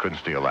All-Americans. They couldn't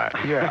steal that.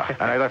 Yeah.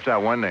 And I left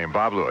out one name,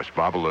 Bob Lewis.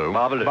 Babaloo.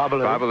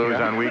 Babaloo was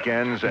on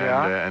weekends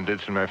and did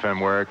some FM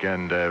work,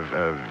 and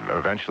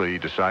eventually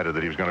decided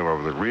that he was going to go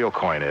where the real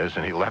coin is,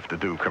 and he left to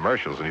do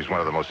commercials, and he's one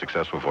of the most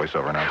successful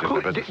voiceover announcers in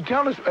the business.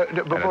 Tell us,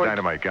 before... And a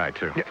dynamite guy,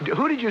 too.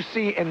 Who did you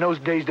see in those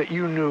days that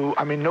you knew,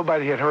 I mean,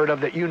 nobody had heard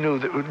of, that you knew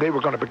that they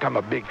were going to become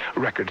a big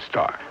record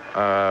star?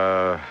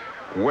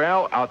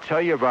 Well, I'll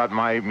tell you about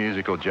my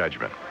musical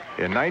judgment.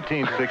 In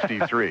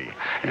 1963,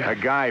 a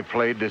guy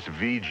played this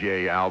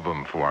VJ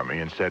album for me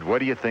and said, "What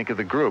do you think of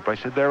the group?" I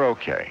said, "They're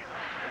okay."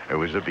 It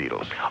was the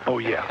Beatles. Oh,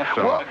 yeah.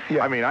 So,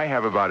 I mean, I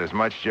have about as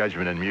much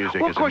judgment in music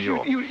as a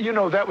mule. Of course, you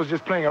know, that was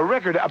just playing a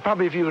record.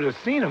 Probably if you would have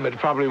seen them, it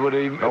probably would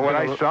have... When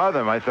I saw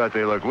them, I thought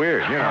they looked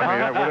weird. You know,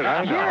 I mean, what did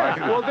I know? Yes,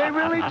 well, they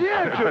really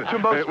did to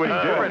most It was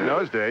different in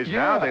those days.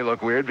 Yeah. Now they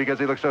look weird because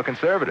they look so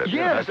conservative.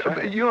 Yes,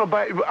 You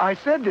know, I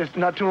said this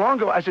not too long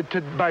ago. I said,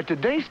 by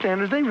today's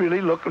standards, they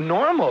really look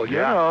normal, you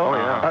know. Oh,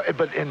 yeah.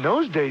 But in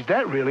those days,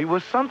 that really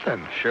was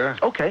something. Sure.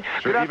 Okay.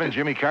 Sure, even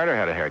Jimmy Carter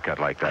had a haircut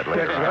like that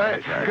later on.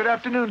 That's right. Good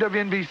afternoon,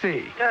 WNBC.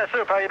 Yeah,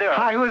 Soup, how you doing?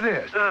 Hi, who is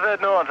this? This is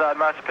Ed Newlands out in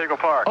Massapequa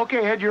Park.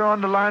 Okay, Ed, you're on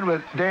the line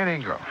with Dan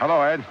Ingram.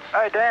 Hello, Ed.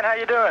 Hey, Dan, how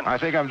you doing? I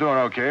think I'm doing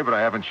okay, but I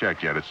haven't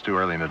checked yet. It's too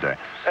early in the day.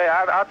 Hey,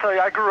 I'll tell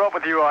you, I grew up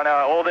with you on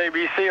old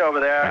ABC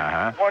over there.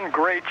 Uh-huh. One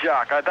great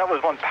jock. That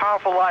was one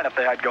powerful lineup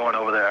they had going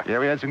over there. Yeah,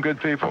 we had some good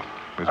people.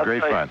 It was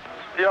great fun.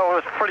 You know,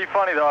 it was pretty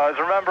funny, though. I was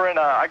remembering,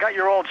 I got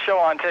your old show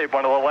on tape,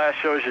 one of the last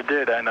shows you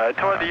did, and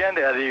toward the end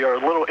of your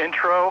little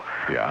intro,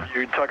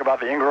 you talk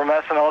about the Ingram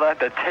mess and all that,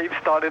 the tape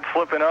started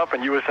slipping up,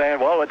 and you were saying,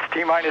 well, it's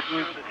T-minus 2,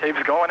 the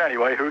tape's going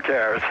anyway, who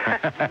cares?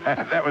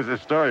 That was the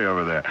story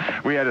over there.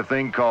 We had a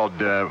thing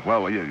called,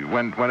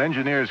 when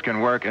engineers can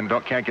work and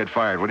can't get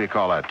fired, what do you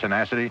call that,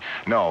 tenacity?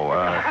 No,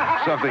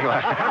 something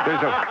like,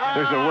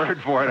 there's a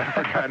word for it, I've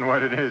forgotten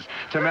what it is,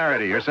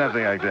 temerity or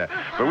something like that.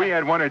 But we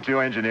had one or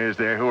two engineers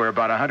there who were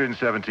about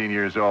 117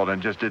 years old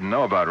and just didn't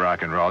know about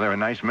rock and roll. They were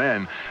nice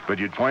men, but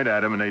you'd point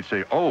at them and they'd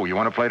say, oh, you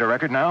want to play the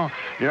record now?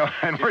 You know,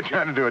 and we're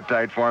trying to do a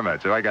tight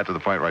format. So I got to the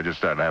point where I just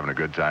started having a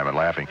good time and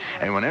laughing.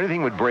 And when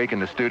anything would break in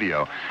the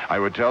studio, I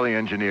would tell the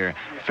engineer,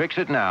 fix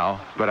it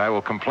now, but I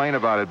will complain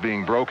about it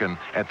being broken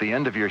at the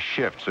end of your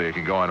shift so you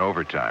can go on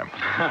overtime.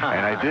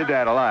 And I did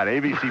that a lot.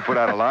 ABC put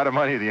out a lot of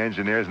money to the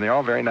engineers, and they're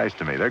all very nice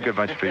to me. They're a good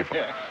bunch of people.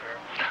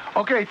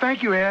 Okay,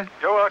 thank you, Ed.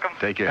 You're welcome.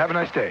 Take care. Have a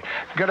nice day.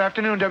 Good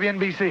afternoon,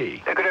 WNBC.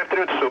 Hey, good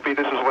afternoon, Soupy.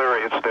 This is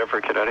Larry in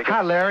Stamford, Connecticut.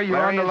 Hi, Larry. You're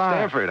on the line.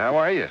 Stanford. How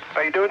are you?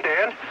 How you doing,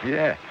 Dan?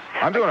 Yeah.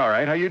 I'm doing all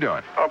right. How you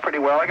doing? Oh, pretty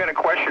well. I got a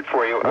question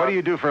for you. What do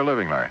you do for a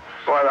living, Larry?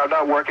 Well, I'm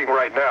not working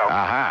right now.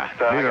 Aha.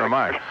 Neither am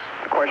I.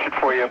 A question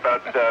for you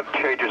about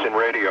changes in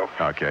radio.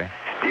 Okay.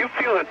 Do you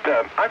feel that,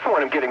 I for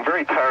one am getting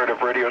very tired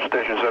of radio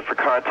stations that for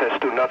contests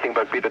do nothing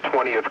but be the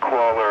 20th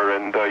caller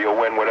and you'll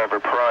win whatever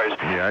prize.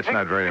 Yeah, it's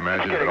not very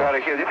imaginative. Getting out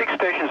of here. Do you think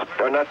stations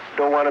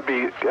don't want to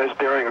be as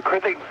daring, or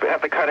could they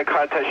have the kind of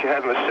contest you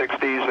had in the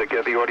 60s that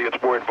get the audience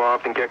more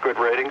involved and get good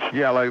ratings?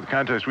 Yeah, like the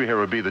contest we have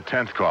would be the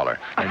 10th caller,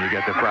 and you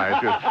get the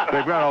prize.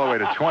 They've gone all the way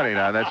to 20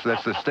 now. That's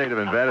the state of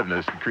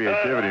inventiveness and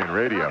creativity in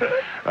radio.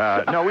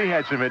 No, we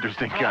had some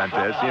interesting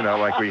contests, you know,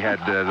 like we had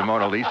the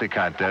Mona Lisa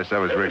contest. That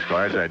was Rick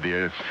Sklar's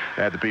idea.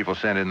 Had the people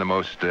send in the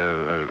most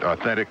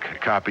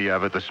authentic copy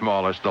of it, the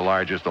smallest, the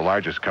largest. The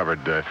largest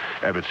covered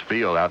Ebbets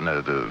Field out in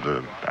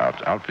the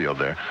outfield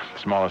there. The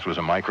smallest was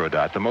a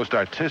microdot. The most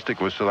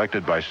artistic was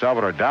selected by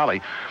Salvador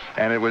Dali,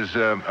 and it was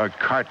a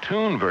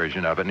cartoon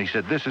version of it. And he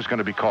said, this is going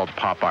to be called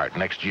pop art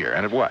next year.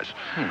 And it was.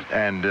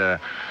 And,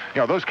 you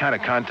know, those kind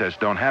of contests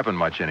don't happen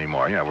much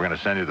anymore. You know, we're going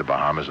to send you to the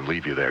Bahamas and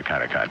leave you there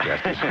kind of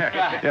contests.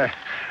 Yeah.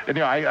 And,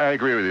 you know, I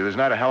agree with you. There's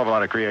not a hell of a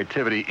lot of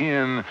creativity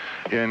in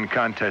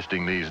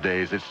contesting these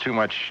days. It's too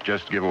much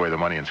just give away the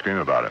money and scream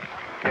about it.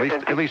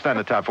 At least on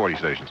the top 40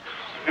 stations.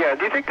 Yeah,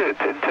 do you think that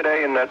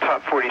today in the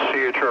top 40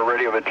 CHR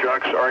radio, the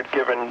jocks aren't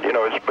given, you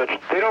know, as much,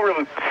 they don't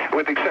really,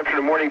 with the exception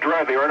of Morning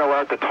Drive, they aren't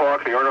allowed to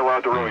talk, they aren't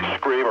allowed to really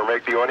scream or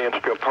make the audience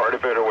feel part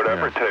of it or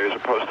whatever today, as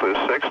opposed to the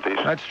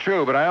 60s. That's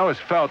true, but I always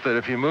felt that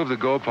if you move the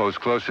goalposts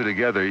closer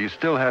together, you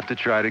still have to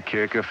try to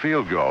kick a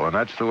field goal, and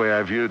that's the way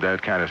I viewed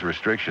that kind of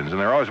restrictions. And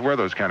there always were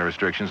those kind of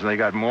restrictions, and they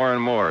got more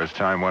and more as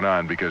time went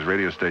on because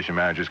radio station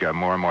managers got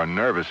more and more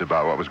nervous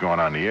about what was going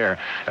on in the air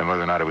and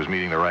whether or not it was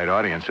meeting the right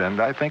audience.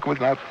 And I think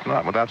without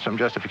some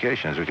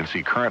justification, as we can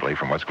see currently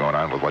from what's going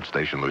on with what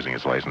station losing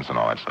its license and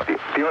all that stuff.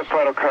 The only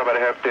final comment I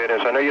have, Dan,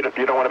 is I know you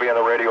don't want to be on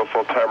the radio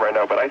full time right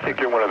now, but I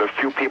think you're one of the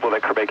few people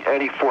that could make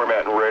any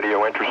format in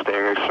radio interesting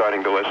and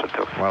exciting to listen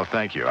to. Well,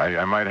 thank you.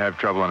 I might have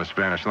trouble on a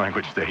Spanish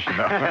language station,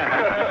 though.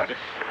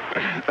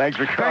 Thanks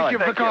for calling. Thank you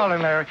for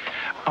calling, Larry.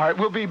 All right,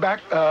 we'll be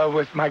back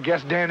with my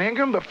guest, Dan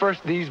Ingram, but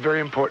first, these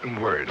very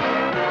important words.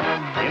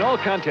 In all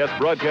contests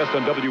broadcast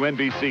on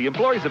WNBC,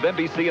 employees of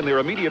NBC and their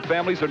immediate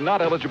families are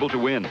not eligible to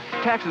win.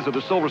 Taxes are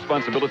the sole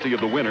responsibility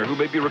of the winner, who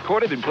may be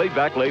recorded and played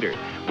back later.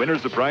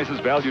 Winners of prizes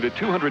valued at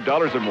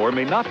 $200 or more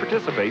may not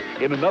participate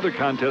in another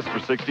contest for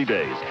 60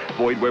 days.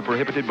 Void where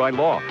prohibited by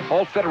law.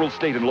 All federal,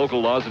 state, and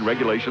local laws and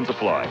regulations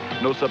apply.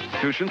 No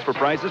substitutions for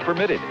prizes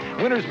permitted.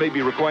 Winners may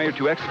be required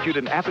to execute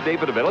an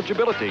affidavit of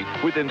eligibility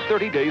within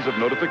 30 days of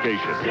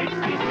notification.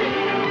 66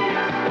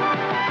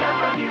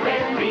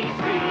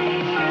 WNBC.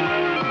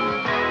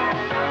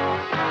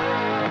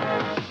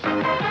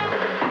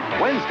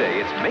 Wednesday,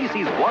 it's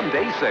Macy's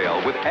one-day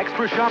sale with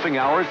extra shopping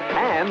hours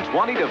and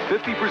 20 to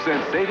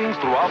 50% savings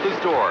throughout the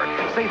store.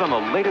 Save on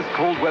the latest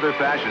cold weather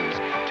fashions.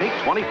 Take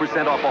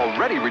 20% off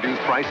already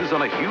reduced prices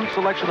on a huge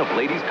selection of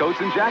ladies' coats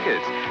and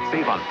jackets.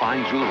 Save on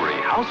fine jewelry,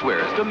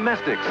 housewares,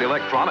 domestics,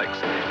 electronics.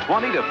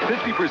 20 to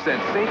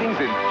 50% savings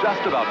in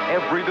just about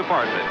every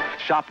department.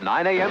 Shop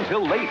 9 a.m.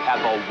 till late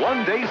at the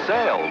one-day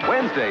sale.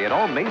 Wednesday at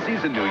all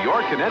Macy's in New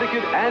York,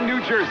 Connecticut, and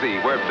New Jersey,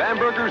 where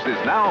Bamberger's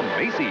is now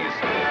Macy's.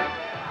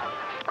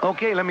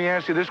 Okay, let me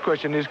ask you this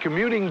question. Is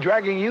commuting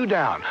dragging you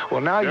down?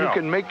 Well, now you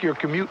can make your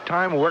commute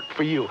time work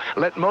for you.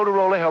 Let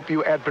Motorola help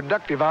you add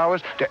productive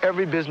hours to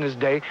every business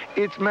day.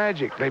 It's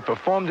magic. They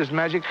perform this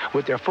magic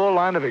with their full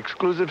line of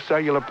exclusive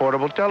cellular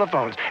portable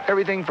telephones.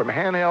 Everything from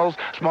handhelds,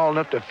 small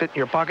enough to fit in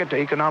your pocket, to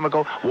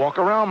economical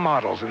walk-around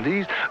models. And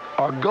these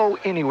or Go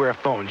Anywhere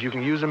phones. You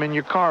can use them in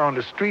your car, on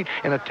the street,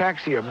 in a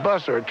taxi, a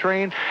bus, or a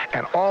train,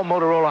 and all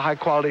Motorola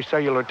high-quality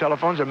cellular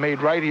telephones are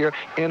made right here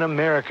in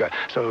America.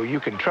 So you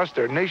can trust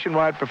their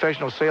nationwide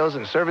professional sales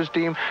and service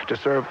team to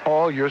serve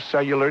all your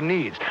cellular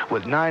needs.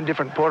 With 9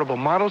 different portable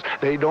models,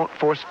 they don't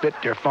force-fit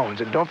their phones.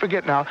 And don't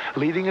forget now,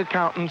 leading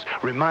accountants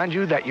remind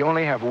you that you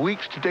only have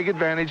weeks to take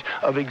advantage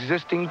of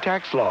existing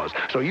tax laws.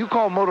 So you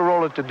call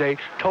Motorola today,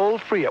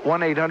 toll-free at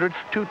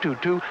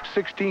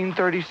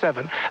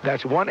 1-800-222-1637.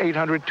 That's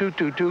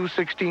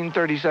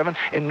 1-800-222-1637.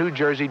 In New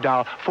Jersey,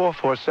 dial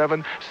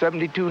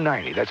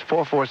 447-7290. That's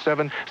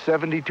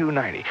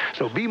 447-7290.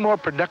 So be more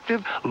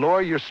productive,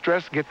 lower your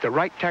stress, get the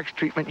right tax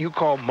treatment. You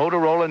call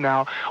Motorola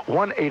now,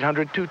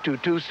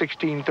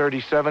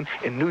 1-800-222-1637.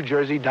 In New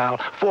Jersey, dial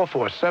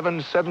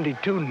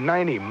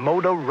 447-7290.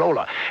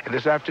 Motorola. And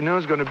this afternoon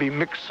is going to be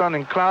mixed sun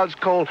and clouds,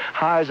 cold,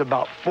 highs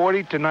about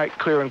 40. Tonight,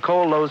 clear and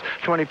cold, lows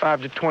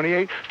 25 to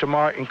 28.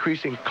 Tomorrow,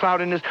 increasing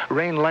cloudiness,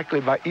 rain likely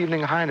by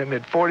evening, high in the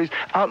mid-40s.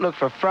 Outlook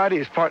for Friday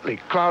is partly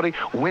cloudy,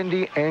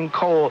 windy, and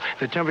cold.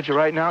 The temperature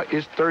right now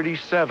is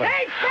 37.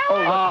 Hey,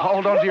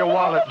 hold on to your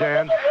wallet,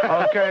 Dan.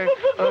 Okay.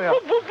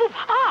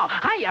 Oh,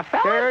 hiya,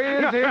 fella. There he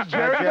is. Here's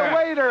Jerry the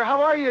waiter.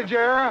 How are you,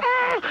 Jerry?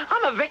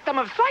 I'm a victim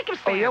of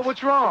circumstance. Oh, yeah?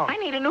 What's wrong? I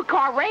need a new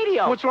car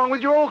radio. What's wrong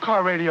with your old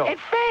car radio? It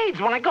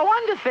fades when I go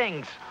under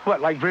things. What,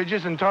 like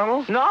bridges and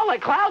tunnels? No, like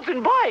clouds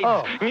and buds.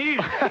 Oh.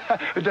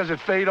 Does it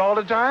fade all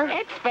the time?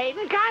 It's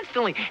fading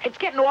constantly. It's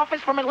getting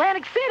offers from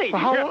Atlantic City.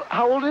 Well,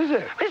 how old is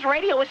it? This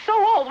radio is so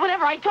old,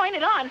 whenever I turn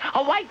it on,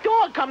 a white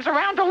dog comes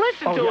around to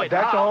listen to it.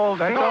 That's old.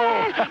 That's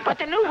old. But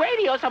the new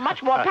radios are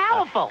much more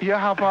powerful. Yeah,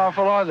 how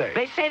powerful are they?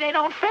 They say they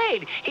don't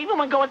fade, even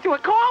when going through a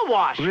car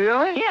wash.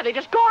 Really? Yeah, they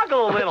just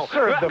gargle a little.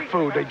 Serve the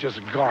food, they just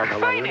gargle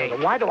a little.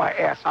 Why do I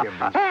ask him?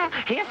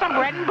 Here's some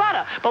bread and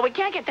butter, but we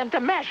can't get them to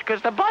mesh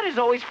because the butter's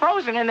always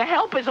frozen and the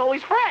help is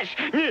always fresh.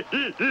 Maybe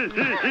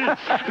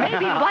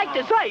you like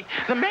dessert.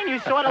 The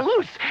menu's sort of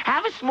loose.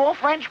 Have a small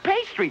French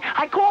pastry.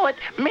 I call it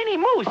mini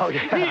mousse. Oh,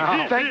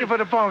 yeah. Thank you for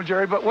the phone,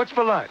 Jerry, but what's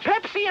for lunch?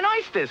 Pepsi and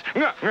oysters.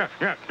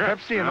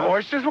 Pepsi and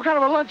oysters? What kind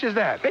of a lunch is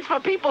that? It's for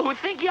people who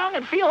think young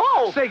and feel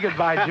old. Say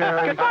goodbye,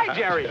 Jerry. Goodbye,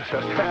 Jerry.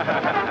 66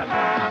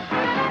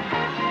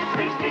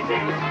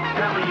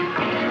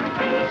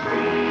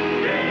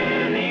 WNBC.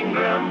 Dan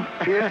Ingram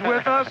is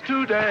with us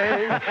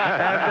today.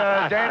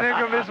 And Dan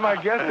Ingram is my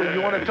guest. If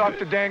you want to talk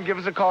to Dan, give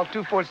us a call,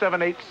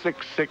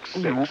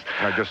 247-8666.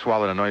 I just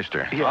swallowed an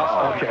oyster. Yes,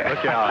 okay.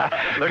 Look out.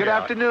 Good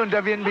afternoon,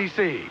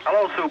 WNBC.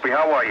 Hello, Soupy.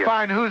 How are you?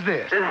 Fine. Who's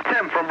this? This is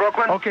Tim from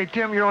Brooklyn. Okay,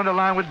 Tim, you're on the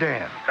line with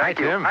Dan. Thank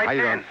you. Tim, Hi, how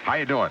you Dan. doing? How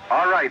you doing?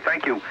 All right,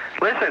 thank you.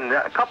 Listen,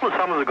 a couple of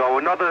summers ago,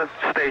 another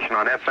station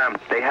on FM,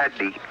 they had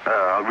the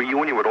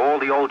reunion with all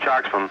the old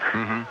jocks from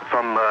the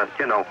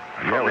AM.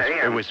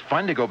 It was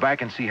fun to go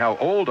back and see how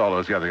old all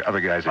those other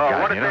guys had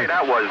gotten. What a day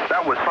that was.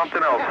 That was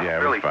something else. Yeah,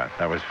 it really. was fun.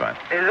 That was fun.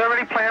 Is there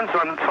any plans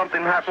on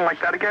something happening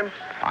like that again?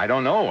 I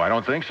don't know. I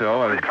don't think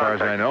so. As far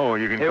as I know,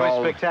 you can It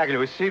call... was spectacular. It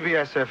was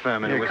CBS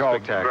FM, and it was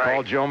spectacular.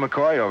 Call Joe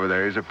McCoy over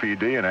there. He's a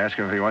PD, and ask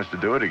him if he wants to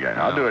do it again.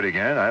 I'll do it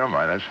again. I don't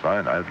mind. That's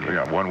fun.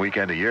 One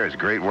weekend a year is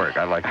great work.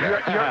 I like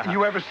that.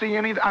 You ever see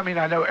any... I mean,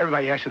 I know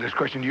everybody asks you this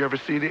question. Do you ever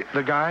see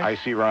the guy? I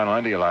see Ron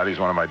Lundy a lot. He's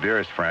one of my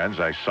dearest friends.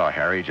 I saw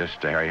Harry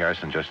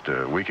Harrison just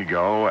a week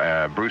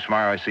ago. Bruce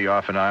Meyer I see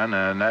off and on,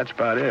 and that's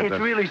about it. It's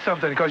really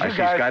something, because you I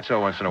guys... see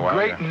Scotzo once in a while.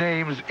 Great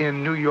names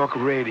in New York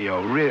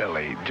radio,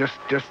 really. Just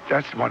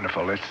that's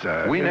wonderful.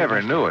 It's we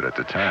never knew it at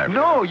the time.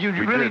 No, you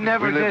really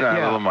never did. We lived on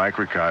a little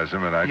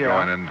microcosm, and I'd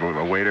go in, and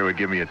a waiter would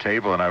give me a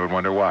table, and I would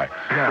wonder why.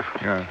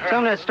 Yeah.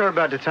 Tell me that story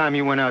about the time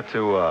you went out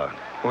to,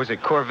 was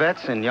it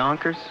Corvettes in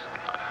Yonkers?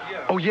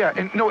 Oh, yeah.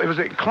 And no, it was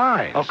at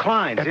Klein's. Oh,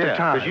 Klein's, at the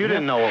time. Because you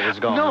didn't know what was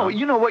going on. No,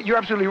 you know what? You're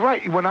absolutely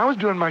right. When I was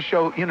doing my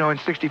show, in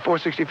 64,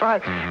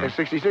 65, and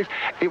 66,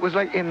 it was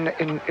like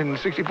in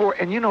 64,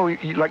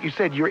 and like you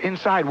said, you're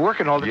inside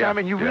working all the time,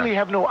 and you really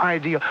have no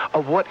idea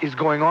of what is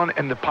going on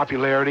and the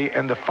popularity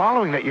and the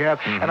following that you have.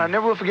 And I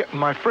never will forget,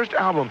 my first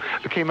album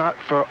came out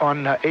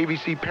on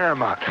ABC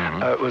Paramount.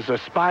 It was A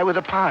Spy with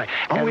a Pie.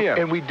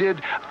 And we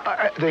did,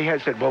 they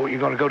had said, well, you're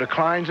going to go to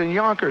Klein's and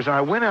Yonkers. And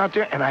I went out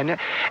there, and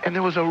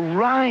there was a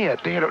riot.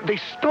 They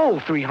stole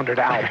 300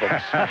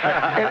 albums,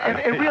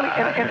 and really,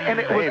 and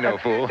it was no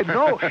fool.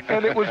 No,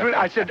 and it was really.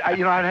 I said, I'd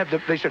have the.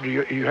 They said,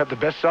 you have the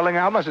best-selling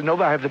album. I said, no,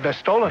 but I have the best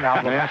stolen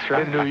album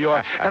in New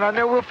York. And I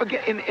never will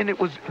forget. And it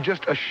was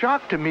just a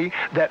shock to me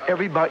that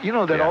everybody,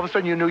 that all of a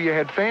sudden you knew you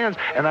had fans.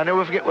 And I never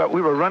will forget.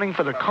 We were running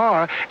for the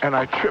car, and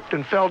I tripped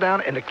and fell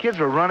down, and the kids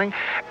were running,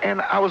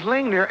 and I was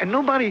laying there, and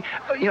nobody,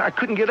 I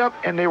couldn't get up,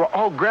 and they were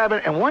all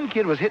grabbing, and one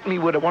kid was hitting me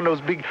with one of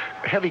those big,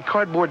 heavy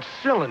cardboard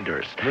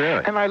cylinders.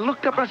 Really? And I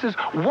looked up, and I said,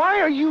 why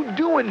are you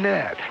doing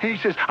that? And he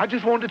says, I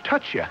just wanted to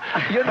touch you.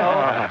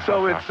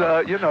 So it's,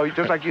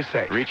 just like you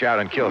say. Reach out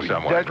and kill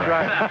someone. That's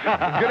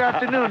right. Good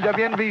afternoon,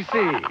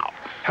 WNBC.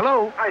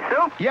 Hello? Hi,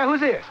 Sue? Yeah, who's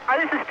this? Hi,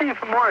 this is Steve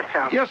from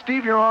Morristown. Yeah,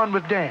 Steve, you're on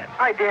with Dan.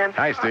 Hi, Dan.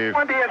 Hi, Steve. I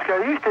wanted to ask you,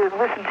 I used to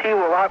listen to you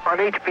a lot on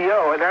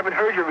HBO, and I haven't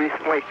heard you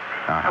recently.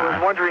 I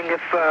was wondering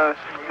if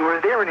you were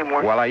there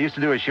anymore. Well, I used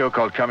to do a show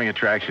called Coming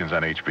Attractions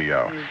on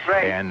HBO.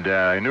 Right. And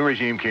a new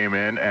regime came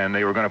in, and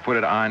they were going to put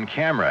it on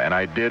camera. And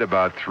I did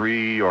about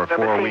 3 or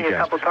 4 weekends. A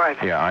couple times.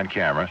 Yeah, on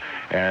camera.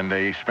 And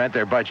they spent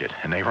their budget,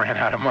 and they ran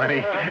out of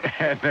money,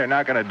 and they're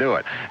not going to do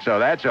it. So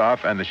that's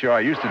off, and the show I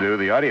used to do,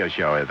 the audio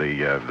show,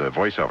 the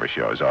voiceover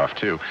show, is off,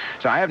 too.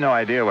 So I have no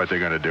idea what they're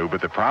going to do,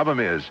 but the problem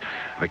is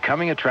the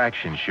Coming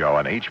Attraction show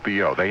on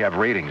HBO, they have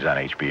ratings on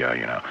HBO,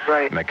 you know.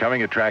 Right. And the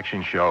Coming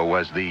Attraction show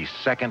was the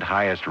second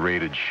highest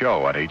rated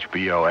show on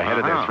HBO, ahead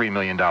of their $3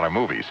 million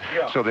movies.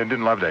 Yeah. So they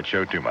didn't love that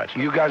show too much.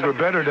 You guys were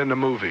better than the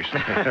movies.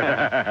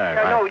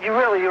 Yeah, no, you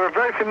were a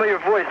very familiar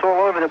voice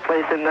all over the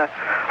place, and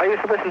I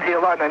used to listen to you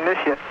a lot, and I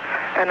miss you.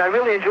 And I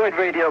really enjoyed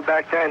radio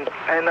back then,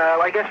 and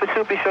I guess with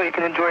Soupy Show you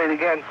can enjoy it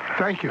again.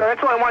 Thank you. So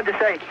that's all I wanted to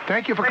say.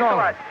 Thank you for Thanks a calling.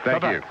 lot.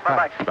 Thank you.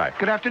 Bye-bye. Bye.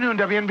 Good afternoon,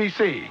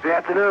 WNBC. Good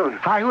afternoon.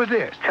 Hi, who is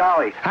this?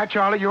 Charlie. Hi,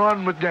 Charlie. You're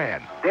on with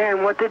Dan.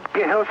 Dan, what did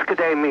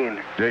Gehilskade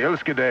mean?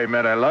 Gehilskade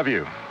meant I love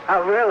you.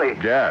 Oh, really?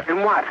 Yeah.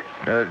 In what?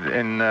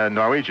 In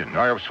Norwegian,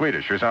 or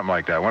Swedish, or something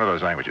like that, one of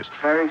those languages.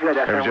 Very good.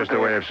 It was just a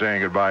way of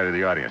saying goodbye to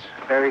the audience.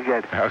 Very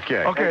good.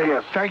 Okay. Okay.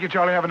 Thank you,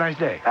 Charlie. Have a nice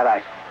day.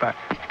 Bye-bye. Bye.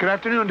 Good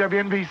afternoon,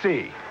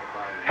 WNBC.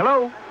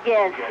 Hello?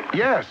 Yes.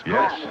 Yes.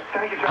 Yes.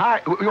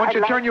 Hi. We want you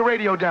to turn your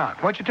radio down.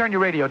 Why don't you turn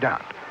your radio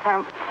down?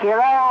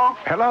 Hello?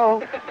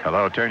 Hello?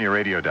 Hello, turn your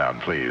radio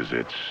down, please.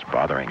 It's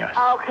bothering us.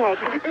 Okay.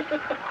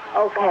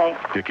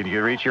 Okay. Can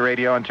you reach your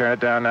radio and turn it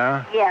down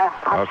now? Yeah,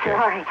 I'm Okay.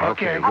 sorry. Okay,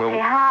 Okay, well-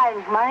 hi.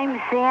 My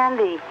name's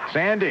Sandy.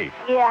 Sandy,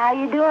 Yeah, how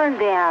you doing,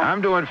 Dan?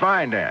 I'm doing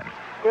fine, Dan.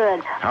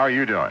 Good. How are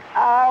you doing?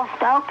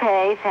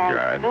 Okay, thank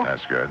Good. you.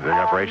 That's good. The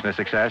operation a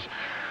success?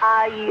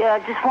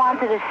 I just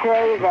wanted to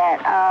say that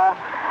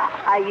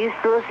I used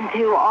to listen to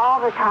you all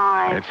the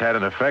time. It's had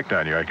an effect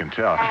on you, I can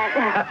tell.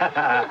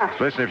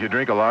 Listen, if you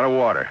drink a lot of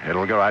water,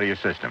 it'll go out of your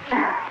system.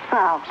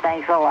 Oh,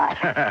 thanks a lot.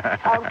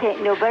 Okay,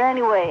 no, but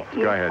anyway.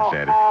 Go ahead,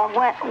 Sandy.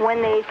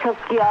 When they took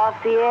you off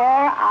the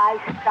air, I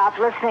stopped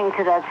listening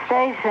to that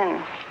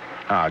station.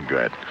 Ah,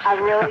 good. I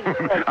really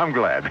did. I'm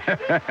glad.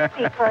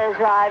 Because,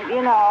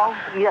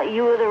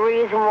 you were the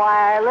reason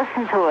why I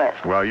listened to it.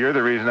 Well, you're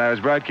the reason I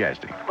was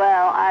broadcasting.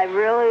 Well, I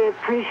really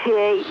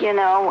appreciate,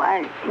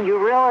 and you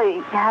really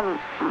have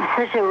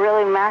such a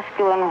really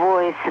masculine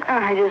voice.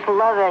 I just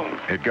love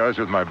it. It goes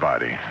with my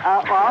body.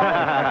 Well,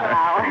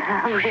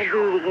 I'm going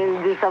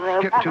to do something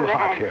about It's getting too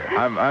hot that. here.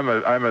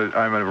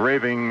 I'm a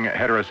raving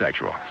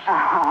heterosexual.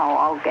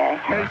 Oh, okay.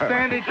 Hey,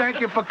 Sandy, thank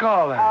you for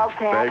calling.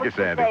 Okay. Thank you,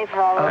 Sandy. Stay,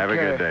 fellas. Have a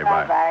good day.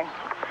 Bye. Bye. Bye.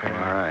 All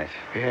right.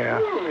 Yeah.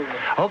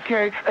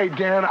 Okay. Hey,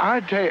 Dan, I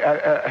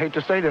hate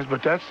to say this,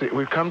 but that's it.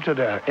 We've come to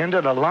the end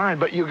of the line,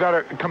 but you got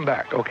to come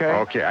back, okay?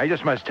 Okay. I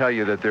just must tell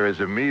you that there is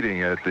a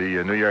meeting at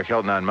the New York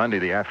Hilton on Monday,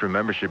 the after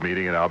membership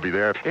meeting, and I'll be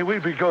there. Hey, we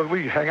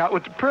hang out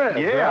with the press.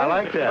 Yeah, right? I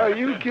like that. Are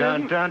you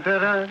kidding? Dun, dun,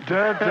 dun, dun. Dun,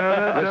 dun,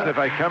 dun, Listen, if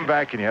I come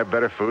back, can you have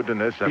better food than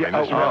this? I mean,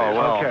 this is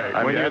okay.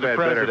 I When mean, you're I've the had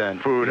better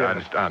president. food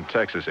Yes. on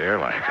Texas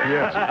Airlines.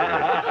 Yes.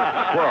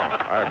 Well,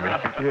 I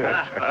mean,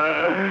 Yes.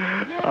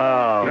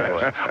 Oh,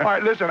 Yes. All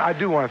right, listen, I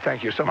do want to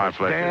thank you so My much,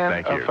 pleasure.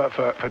 Dan, Thank you.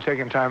 for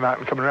taking time out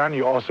and coming around.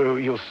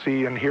 You'll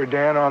see and hear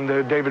Dan on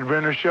the David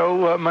Brenner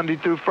Show Monday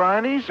through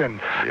Fridays, and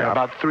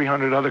about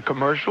 300 other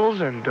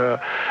commercials, and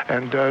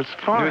it's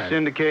fun. New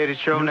syndicated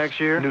show next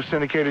year? New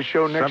syndicated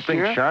show next something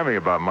year. charming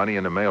about money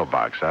in the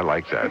mailbox. I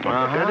like that.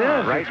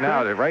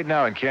 It is. Right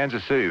now in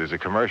Kansas City, there's a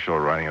commercial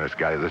running, and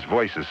this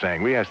voice is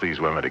saying, we ask these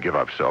women to give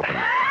up soap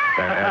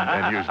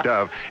and use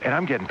Dove, and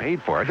I'm getting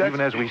paid for it, even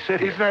as we sit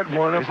here. Isn't that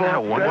wonderful? Isn't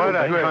that wonderful? What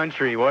a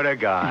country. What a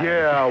guy.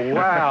 Yeah,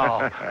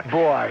 wow.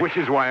 Boy. Which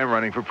is why I'm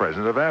running for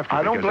president of AFTRA.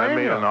 I don't because I blame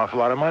made you. an awful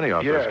lot of money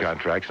off Yes. those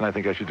contracts, and I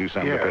think I should do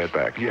something to pay it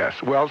back.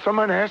 Yes. Well,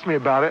 someone asked me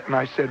about it, and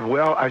I said,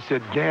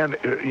 Dan,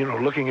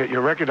 looking at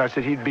your record, I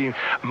said he'd be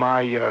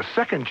my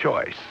second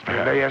choice.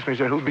 And they asked me,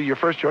 said, who'd be your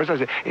first choice? I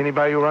said,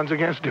 anybody who runs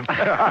against him.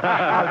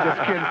 I was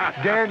just kidding.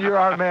 Dan, you're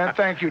our man.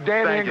 Thank you.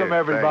 Dan Thank Ingram, you.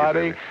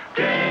 everybody. Thank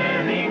you,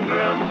 Dan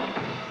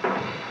Ingram.